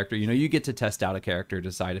trying a character. You get to test out a character,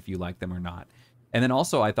 decide if you like them or not. And then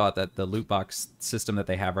also I thought that the loot box system that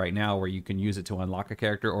they have right now, where you can use it to unlock a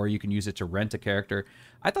character or you can use it to rent a character,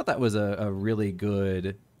 I thought that was a really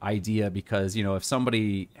good idea, because if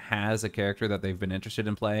somebody has a character that they've been interested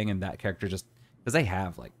in playing, and that character just, because they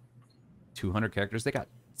have like 200 characters, they got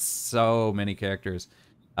so many characters.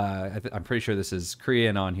 I'm pretty sure this is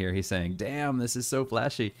Korean on here. He's saying, "Damn, this is so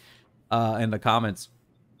flashy," in the comments.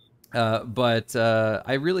 But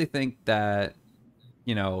I really think that,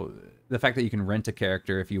 you know, the fact that you can rent a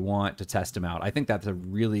character if you want to test him out, I think that's a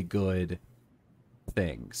really good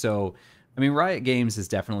thing. So, I mean, Riot Games has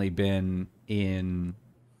definitely been in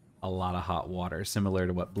a lot of hot water, similar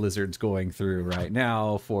to what Blizzard's going through right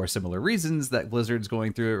now, for similar reasons that Blizzard's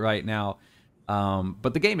going through it right now.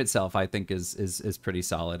 But the game itself, I think, is pretty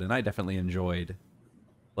solid, and I definitely enjoyed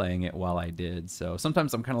playing it while I did. So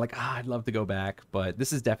sometimes I'm kind of like, I'd love to go back, but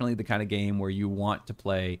this is definitely the kind of game where you want to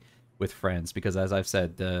play with friends, because as I've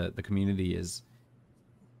said, the community is,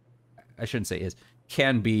 I shouldn't say is,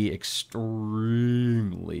 can be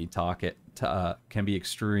extremely toxic.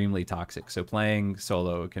 So playing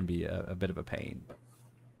solo can be a bit of a pain.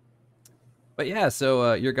 But yeah,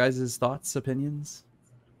 so your guys' thoughts, opinions?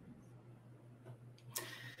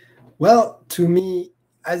 Well, to me,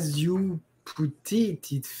 as you put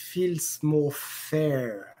it, it feels more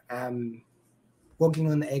fair. I'm walking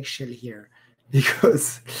on eggshell here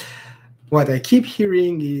because what I keep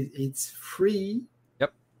hearing is it's free.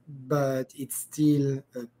 Yep. But it's still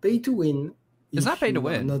a pay to win. It's not pay to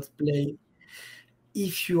win.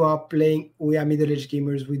 If you are playing, we are middle-aged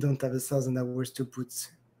gamers. We don't have 1,000 hours to put.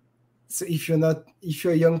 So if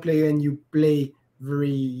you're a young player and you play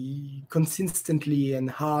very consistently and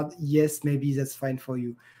hard, yes, maybe that's fine for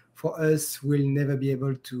you. For us, we'll never be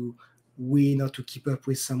able to win or to keep up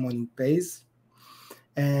with someone who pays.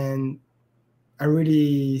 And I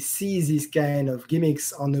really see these kind of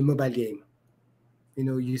gimmicks on a mobile game. You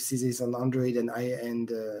know, you see this on Android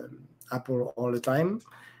and Apple all the time.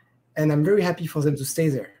 And I'm very happy for them to stay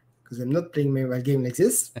there, because I'm not playing a mobile game like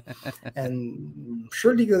this. And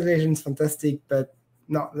sure, League of Legends is fantastic, but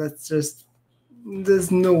no, that's just,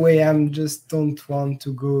 there's no way. Don't want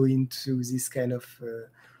to go into this kind of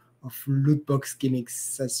loot box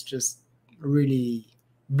gimmicks. That's just really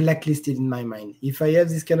blacklisted in my mind. If I have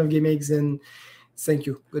this kind of gimmicks, then thank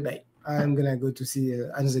you, goodbye. I'm gonna go to see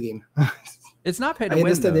another game. It's not pay to I win.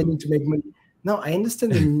 understand though. they need to make money. No, I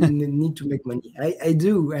understand they need to make money. I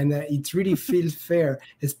do, and it really feels fair,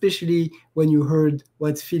 especially when you heard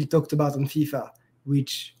what Phil talked about on FIFA,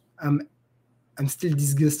 which I'm still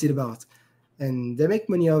disgusted about. And they make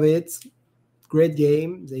money of it. Great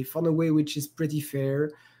game. They found a way which is pretty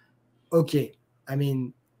fair. Okay, I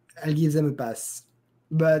mean, I'll give them a pass,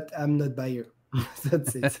 but I'm not buyer.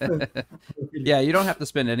 That's it. Yeah, you don't have to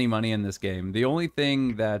spend any money in this game. The only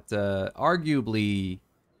thing that arguably,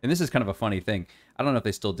 and this is kind of a funny thing, I don't know if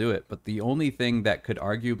they still do it, but the only thing that could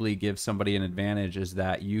arguably give somebody an advantage is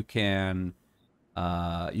that you could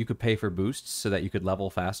pay for boosts so that you could level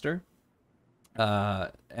faster.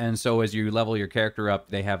 And so as you level your character up,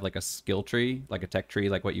 they have like a skill tree, like a tech tree,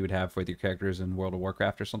 like what you would have with your characters in World of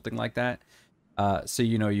Warcraft or something like that. So,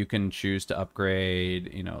 you know, you can choose to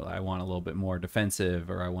upgrade, you know, I want a little bit more defensive,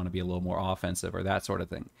 or I want to be a little more offensive, or that sort of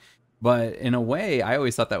thing. But in a way, I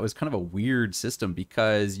always thought that was kind of a weird system,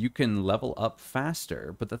 because you can level up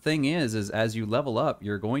faster. But the thing is as you level up,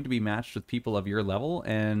 you're going to be matched with people of your level.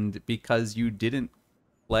 And because you didn't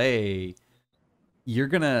play, you're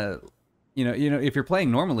going to, you know, if you're playing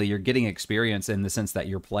normally, you're getting experience in the sense that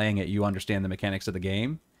you're playing it, you understand the mechanics of the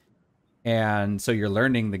game. And so you're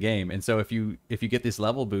learning the game. And so if you get this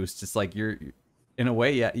level boost, it's like you're, in a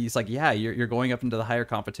way, yeah, it's like, yeah, you're going up into the higher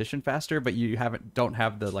competition faster, but you don't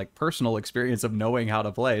have the like personal experience of knowing how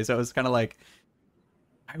to play. So it's kind of like,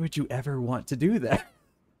 why would you ever want to do that?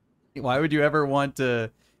 Why would you ever want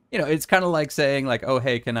to, you know, it's kind of like saying like, oh,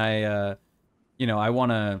 hey, can I, you know, I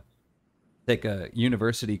want to take a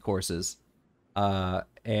university courses.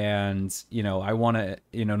 And, you know, I want to,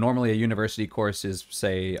 you know, normally a university course is,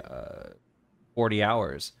 say, 40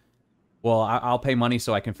 hours. Well, I'll pay money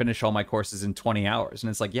so I can finish all my courses in 20 hours.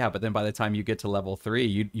 And it's like, yeah, but then by the time you get to level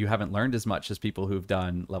 3, you haven't learned as much as people who've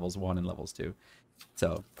done levels 1 and levels 2.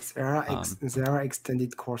 So there are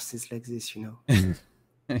extended courses like this, you know.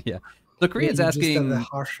 Yeah. So Korean's asking,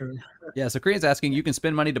 yeah. So Korean's asking, you can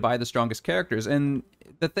spend money to buy the strongest characters, and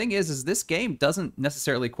the thing is this game doesn't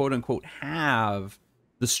necessarily quote unquote have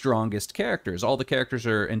the strongest characters. All the characters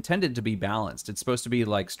are intended to be balanced. It's supposed to be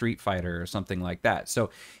like Street Fighter or something like that.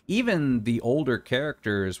 So even the older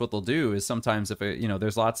characters, what they'll do is sometimes if it, you know,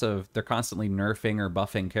 they're constantly nerfing or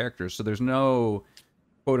buffing characters. So there's no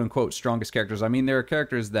quote unquote strongest characters. I mean, there are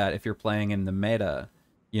characters that if you're playing in the meta,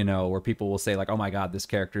 you know, where people will say like, oh my God, this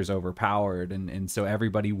character is overpowered. And so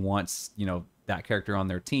everybody wants, you know, that character on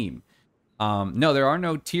their team. No, there are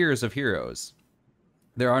no tiers of heroes.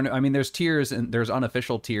 There are, I mean, there's tiers and there's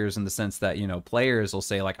unofficial tiers in the sense that, you know, players will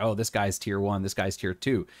say like, oh, this guy's tier 1, this guy's tier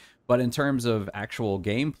 2. But in terms of actual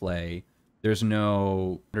gameplay, there's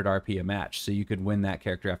no 100 RP a match. So you could win that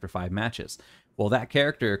character after 5 matches. Well, that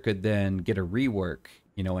character could then get a rework,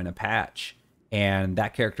 you know, in a patch. And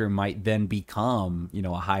that character might then become, you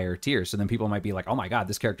know, a higher tier. So then people might be like, oh my God,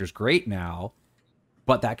 this character's great now.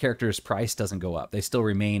 But that character's price doesn't go up. They still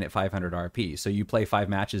remain at 500 RP. So you play 5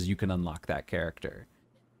 matches, you can unlock that character.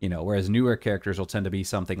 You know, whereas newer characters will tend to be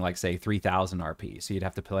something like, say, 3,000 RP. So you'd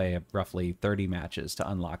have to play roughly 30 matches to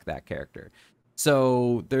unlock that character.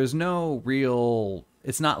 So there's no real...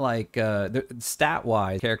 It's not like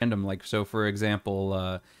stat-wise, character random. Like, so for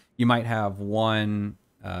example, you might have one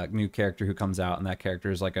new character who comes out, and that character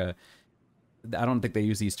is like a... I don't think they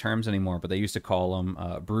use these terms anymore, but they used to call them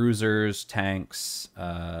bruisers, tanks,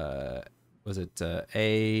 was it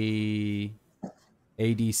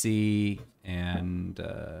ADC, and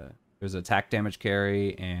there's attack damage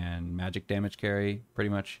carry and magic damage carry, pretty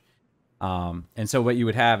much. And so what you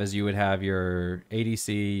would have is you would have your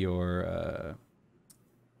ADC, your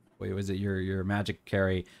your magic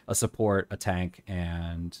carry, a support, a tank,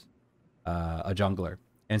 and a jungler.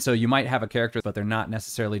 And so you might have a character, but they're not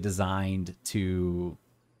necessarily designed to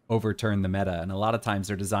overturn the meta. And a lot of times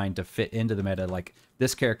they're designed to fit into the meta. Like,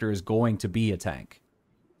 this character is going to be a tank.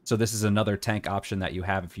 So this is another tank option that you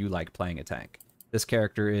have if you like playing a tank. This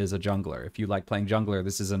character is a jungler. If you like playing jungler,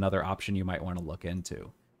 this is another option you might want to look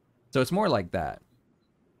into. So it's more like that.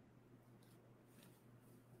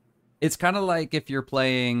 It's kind of like if you're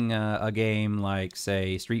playing a game like,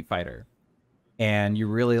 say, Street Fighter, and you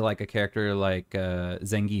really like a character like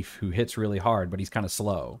Zangief, who hits really hard, but he's kind of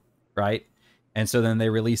slow, right? And so then they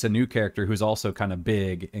release a new character who's also kind of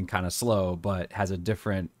big and kind of slow, but has a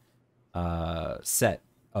different set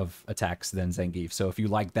of attacks than Zangief. So if you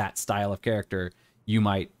like that style of character, you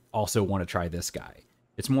might also want to try this guy.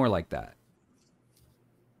 It's more like that.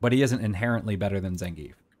 But he isn't inherently better than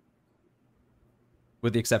Zangief.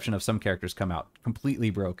 With the exception of some characters come out completely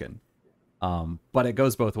broken. But it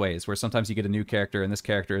goes both ways, where sometimes you get a new character and this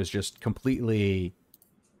character is just completely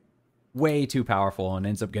way too powerful and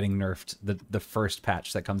ends up getting nerfed the first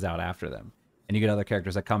patch that comes out after them. And you get other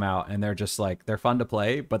characters that come out and they're just like, they're fun to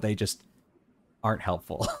play, but they just aren't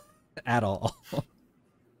helpful at all.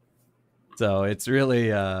 So it's really,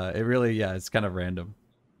 it's kind of random.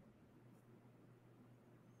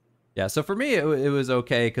 Yeah, so for me, it was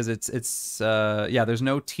okay, because it's there's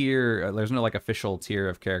no tier, there's no like official tier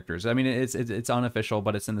of characters. I mean, it's unofficial,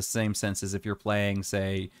 but it's in the same sense as if you're playing,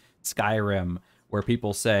 say, Skyrim, where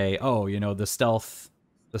people say, oh, you know, the stealth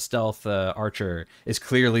archer is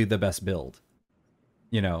clearly the best build.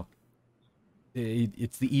 You know,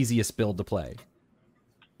 it's the easiest build to play.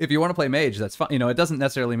 If you want to play mage, that's fine. You know, it doesn't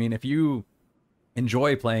necessarily mean if you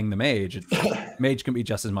enjoy playing the mage, mage can be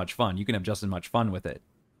just as much fun. You can have just as much fun with it.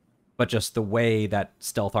 But just the way that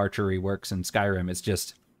stealth archery works in Skyrim is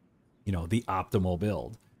just, you know, the optimal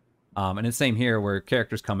build. And it's the same here, where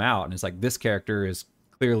characters come out and it's like, this character is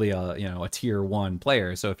clearly a tier 1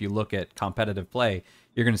 player. So if you look at competitive play,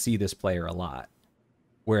 you're going to see this player a lot.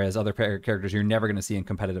 Whereas other characters you're never going to see in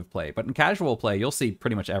competitive play. But in casual play, you'll see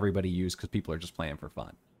pretty much everybody used, because people are just playing for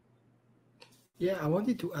fun. Yeah, I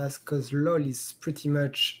wanted to ask, because LoL is pretty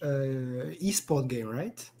much an esport game,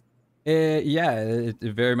 right? It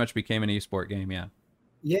very much became an esport game, yeah.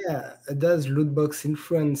 Yeah, does loot box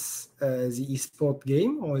influence the esport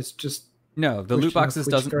game, or it's just... No, the loot boxes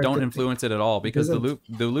don't influence it at all, because the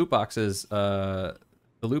loot boxes,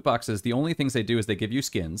 the only things they do is they give you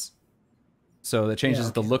skins, so that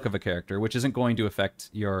changes the look of a character, which isn't going to affect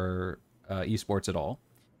your esports at all.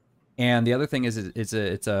 And the other thing is,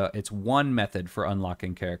 it's one method for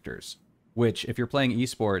unlocking characters, which if you're playing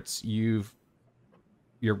esports,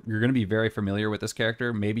 you're going to be very familiar with this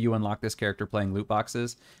character. Maybe you unlock this character playing loot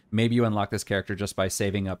boxes. Maybe you unlock this character just by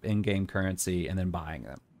saving up in-game currency and then buying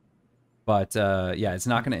them. But yeah, it's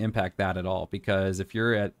not going to impact that at all, because if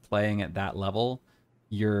you're playing at that level,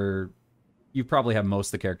 you probably have most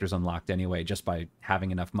of the characters unlocked anyway, just by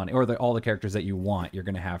having enough money, or all the characters that you want, you're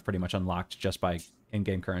going to have pretty much unlocked just by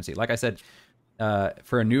in-game currency. Like I said,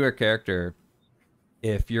 for a newer character,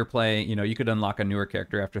 if you're playing, you know, you could unlock a newer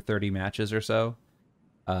character after 30 matches or so.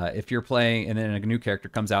 If you're playing, and then a new character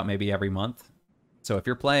comes out maybe every month. So if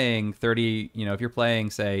you're playing 30, you know, if you're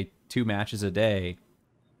playing, say, 2 matches a day,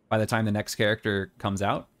 by the time the next character comes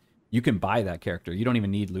out, you can buy that character. You don't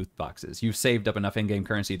even need loot boxes. You've saved up enough in-game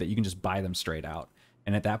currency that you can just buy them straight out.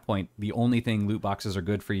 And at that point, the only thing loot boxes are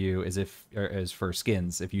good for you is for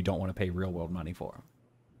skins, if you don't want to pay real-world money for them.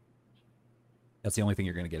 That's the only thing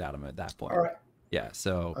you're going to get out of them at that point. All right. Yeah,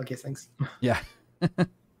 so... Okay, thanks. Yeah.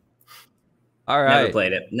 All Never right.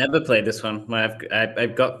 played it. Never played this one.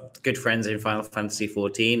 I've got good friends in Final Fantasy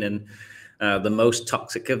 14, and the most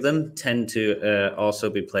toxic of them tend to also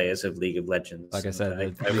be players of League of Legends. Like I said, I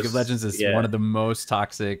League of was, Legends is one yeah. of the most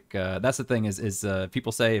toxic. That's the thing is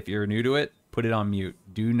people say if you're new to it, put it on mute.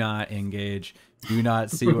 Do not engage. Do not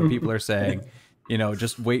see what people are saying. You know,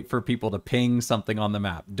 just wait for people to ping something on the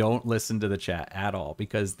map. Don't listen to the chat at all,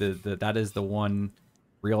 because that is the one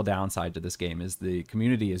real downside to this game is the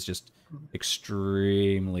community is just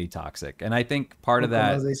extremely toxic. And I think part of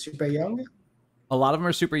that, Are they super young? a lot of them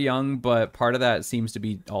are super young, but part of that seems to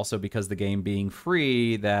be also because the game being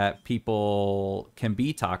free, that people can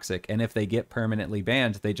be toxic, and if they get permanently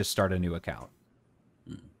banned, they just start a new account.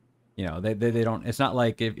 You know, they don't. It's not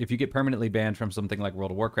like if you get permanently banned from something like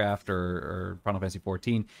World of Warcraft or Final Fantasy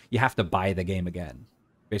 14, you have to buy the game again.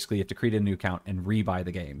 Basically, you have to create a new account and rebuy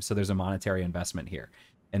the game. So there's a monetary investment here.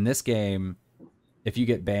 In this game, if you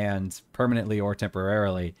get banned permanently or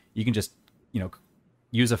temporarily, you can just, you know,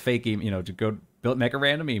 use a fake email, you know, to go make a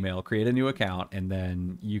random email, create a new account, and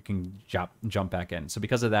then you can jump back in. So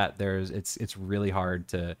because of that, it's really hard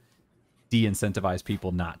to de-incentivize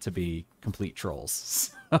people not to be complete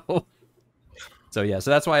trolls. So yeah, so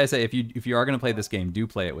that's why I say if you are going to play this game, do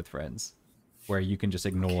play it with friends, where you can just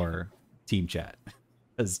ignore team chat,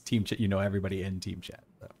 because team chat, you know, everybody in team chat.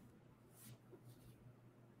 So.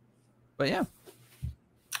 But yeah.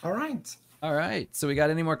 All right. All right. So we got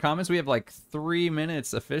any more comments? We have like 3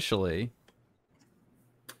 minutes officially.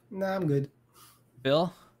 No, I'm good.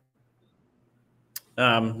 Bill?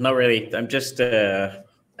 Not really. I'm just I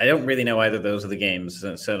don't really know either of those other games.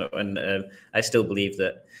 So and I still believe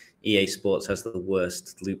that EA Sports has the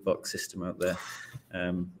worst loot box system out there.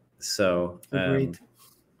 Agreed.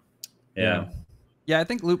 Yeah. Yeah, I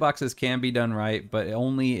think loot boxes can be done right, but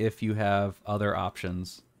only if you have other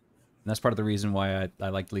options. And that's part of the reason why I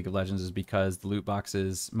like League of Legends, is because the loot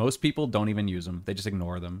boxes, most people don't even use them. They just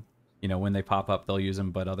ignore them. You know, when they pop up, they'll use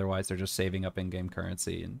them, but otherwise they're just saving up in-game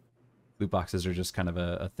currency, and loot boxes are just kind of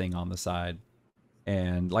a thing on the side.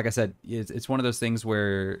 And like I said, it's one of those things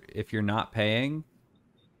where if you're not paying,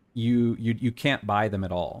 you can't buy them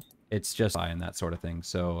at all. It's just buying that sort of thing.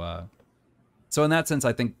 So so in that sense,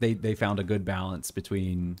 I think they found a good balance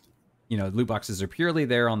between, you know, loot boxes are purely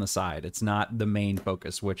there on the side. It's not the main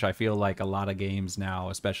focus, which I feel like a lot of games now,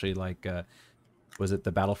 especially like was it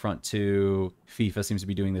the Battlefront 2, FIFA seems to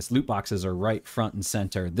be doing this. Loot boxes are right front and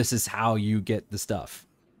center. This is how you get the stuff,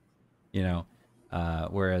 you know.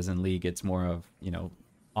 Whereas in League, it's more of, you know,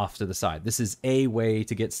 off to the side. This is a way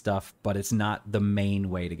to get stuff, but it's not the main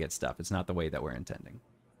way to get stuff. It's not the way that we're intending.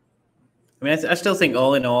 I mean, I still think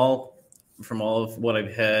all in all, from all of what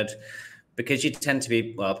I've heard, because you tend to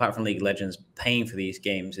be, well, apart from League of Legends, paying for these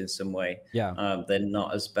games in some way. Yeah. They're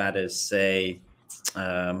not as bad as, say,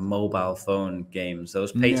 mobile phone games.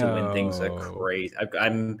 Those pay-to-win things are crazy.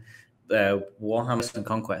 I'm Warhammer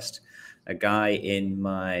Conquest. A guy in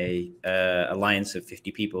my alliance of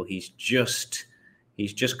 50 people, he's just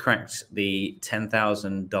cracked the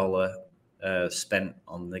 $10,000 spent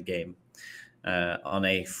on the game, on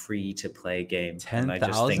a free-to-play game. 10,000? And I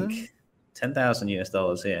just think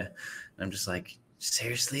 $10,000 yeah. And I'm just like,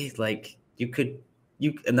 seriously? Like,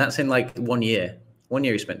 and that's in like 1 year. 1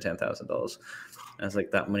 year he spent $10,000. I was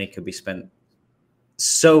like, that money could be spent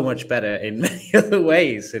so much better in many other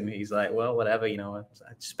ways. And he's like, well, whatever, you know, I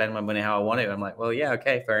spend my money how I want it. I'm like, well, yeah,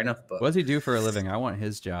 okay, fair enough. But what does he do for a living? I want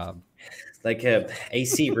his job. Like a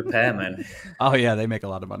AC repairman. Oh yeah, they make a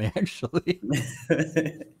lot of money actually.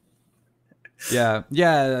 Yeah,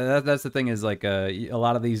 that's the thing is like a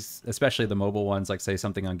lot of these, especially the mobile ones, like say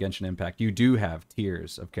something on Genshin Impact, you do have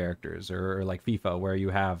tiers of characters, or like FIFA, where you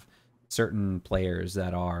have certain players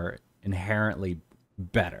that are inherently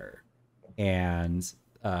better. And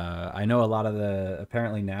I know a lot of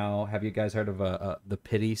apparently now, have you guys heard of the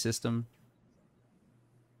pity system?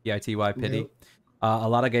 PITY pity? No. A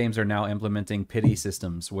lot of games are now implementing pity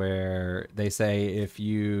systems where they say if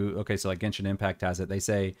you, okay, so like Genshin Impact has it, they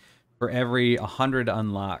say for every 100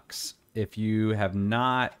 unlocks, if you have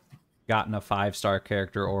not gotten a 5-star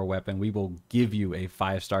character or weapon, we will give you a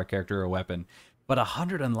 5-star character or weapon. But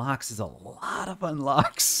 100 unlocks is a lot of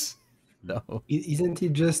unlocks. No. Isn't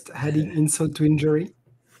it just adding insult to injury?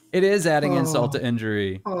 It is adding insult to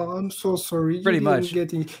injury. Oh, I'm so sorry. Pretty you much.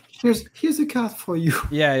 Get it. Here's a card for you.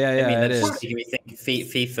 Yeah, I mean, it is. making me think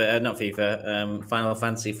FIFA, not FIFA, Final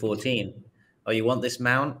Fantasy 14. Oh, you want this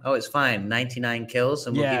mount? Oh, it's fine. 99 kills,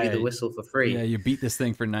 and we'll give you the whistle for free. Yeah, you beat this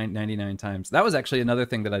thing for 99 times. That was actually another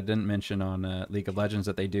thing that I didn't mention on League of Legends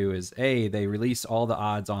that they do is, they release all the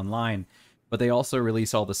odds online, but they also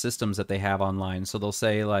release all the systems that they have online. So they'll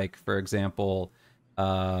say, like, for example,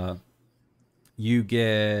 you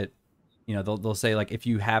get, you know, they'll say like if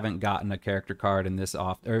you haven't gotten a character card in this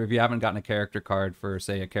off, or if you haven't gotten a character card for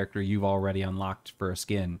say a character you've already unlocked for a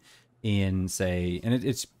skin in say, and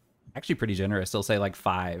it's actually pretty generous. They'll say like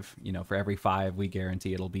 5, you know, for every 5 we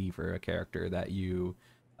guarantee it'll be for a character that you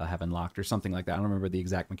have unlocked or something like that. I don't remember the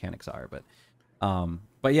exact mechanics are, but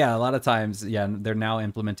yeah, a lot of times, yeah, they're now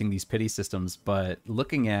implementing these pity systems. But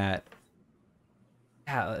looking at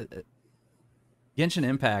Genshin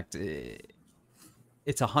Impact,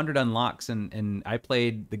 it's 100 unlocks, and I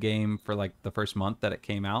played the game for like the first month that it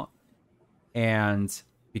came out, and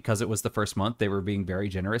because it was the first month, they were being very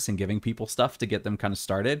generous and giving people stuff to get them kind of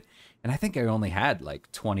started. And I think I only had like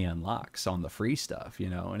 20 unlocks on the free stuff, you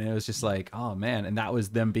know, and it was just like, oh man, and that was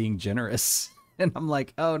them being generous. And I'm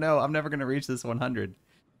like, oh no, I'm never going to reach this 100.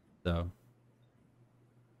 So,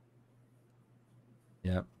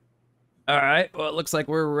 yep. All right. Well, it looks like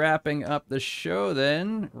we're wrapping up the show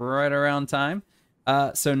then, right around time.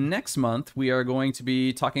 So next month, we are going to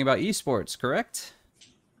be talking about esports, correct?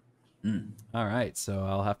 All right, so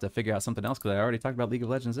I'll have to figure out something else because I already talked about League of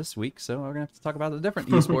Legends this week, so we're gonna have to talk about a different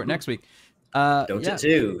esport next week. Dota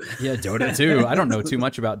 2. Yeah, Dota 2. I don't know too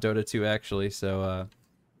much about Dota 2 actually, so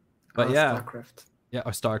but yeah, StarCraft. Yeah,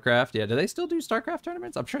 or StarCraft. Yeah, do they still do StarCraft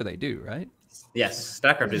tournaments? I'm sure they do, right? Yes,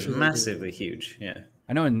 StarCraft is massively huge. Yeah,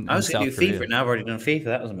 I know. I was going to do FIFA. Now I've already done FIFA.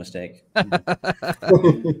 That was a mistake.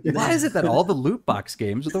 Why is it that all the loot box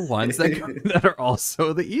games are the ones that are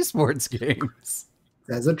also the esports games?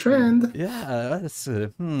 That's a trend. Yeah, that's I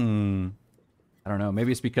don't know.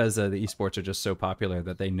 Maybe it's because the esports are just so popular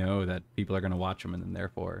that they know that people are going to watch them, and then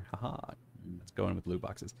therefore, haha, let's go in with loot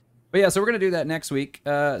boxes. But yeah, so we're going to do that next week.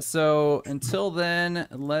 So until then,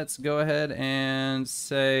 let's go ahead and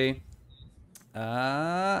say,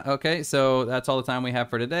 okay, so that's all the time we have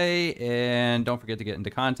for today. And don't forget to get into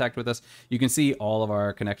contact with us. You can see all of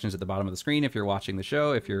our connections at the bottom of the screen if you're watching the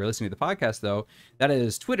show. If you're listening to the podcast, though, that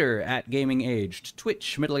is Twitter at Gaming Aged,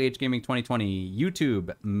 Twitch, Middle Age Gaming 2020,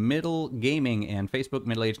 YouTube, Middle Gaming, and Facebook,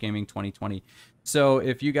 Middle Age Gaming 2020. So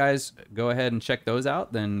if you guys go ahead and check those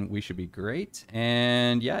out, then we should be great.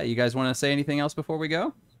 And yeah, you guys want to say anything else before we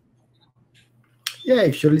go? Yeah,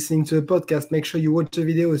 if you're listening to the podcast, make sure you watch the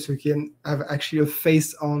video so you can have actually a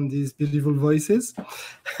face on these beautiful voices.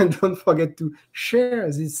 And don't forget to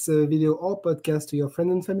share this video or podcast to your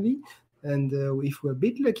friends and family. And if we're a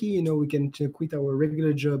bit lucky, you know, we can quit our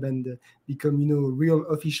regular job and become, you know, real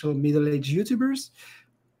official middle-aged YouTubers.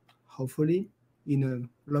 Hopefully, in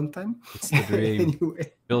a long time. It's the dream.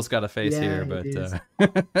 Anyway. Bill's got a face here, but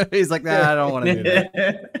he's like, nah, I don't want to do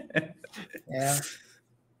that. Yeah.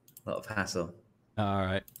 A lot of hassle. All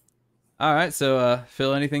right. So,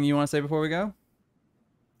 Phil, anything you want to say before we go?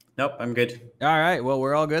 Nope, I'm good. All right. Well,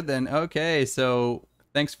 we're all good then. Okay. So,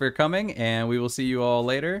 thanks for coming, and we will see you all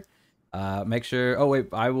later. Make sure. Oh wait,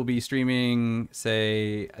 I will be streaming.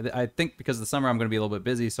 Say, I think because of the summer, I'm going to be a little bit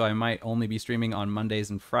busy, so I might only be streaming on Mondays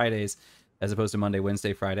and Fridays, as opposed to Monday,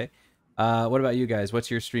 Wednesday, Friday. What about you guys?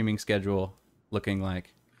 What's your streaming schedule looking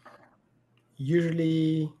like?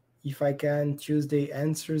 Usually, if I can, Tuesday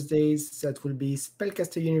and Thursdays. That will be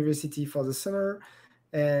Spellcaster University for the summer,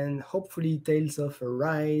 and hopefully Tales of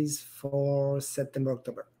Arise for September,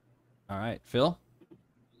 October. All right, Phil?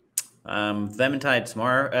 Vermintide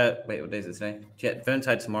tomorrow. Wait, what day is it today? Yeah,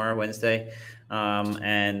 Vermintide tomorrow, Wednesday.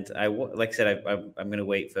 And like I said, I'm going to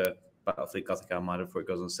wait for Battlefleet Gothic Armada before it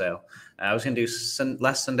goes on sale. I was going to do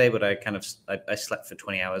last Sunday, but I slept for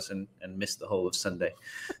 20 hours and missed the whole of Sunday.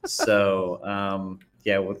 So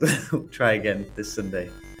yeah, we'll try again this Sunday.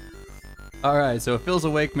 All right, so if Phil's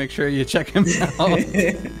awake, make sure you check him out.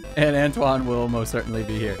 And Antoine will most certainly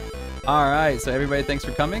be here. All right, so everybody, thanks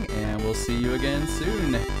for coming, and we'll see you again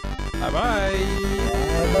soon. Bye-bye.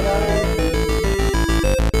 Bye-bye.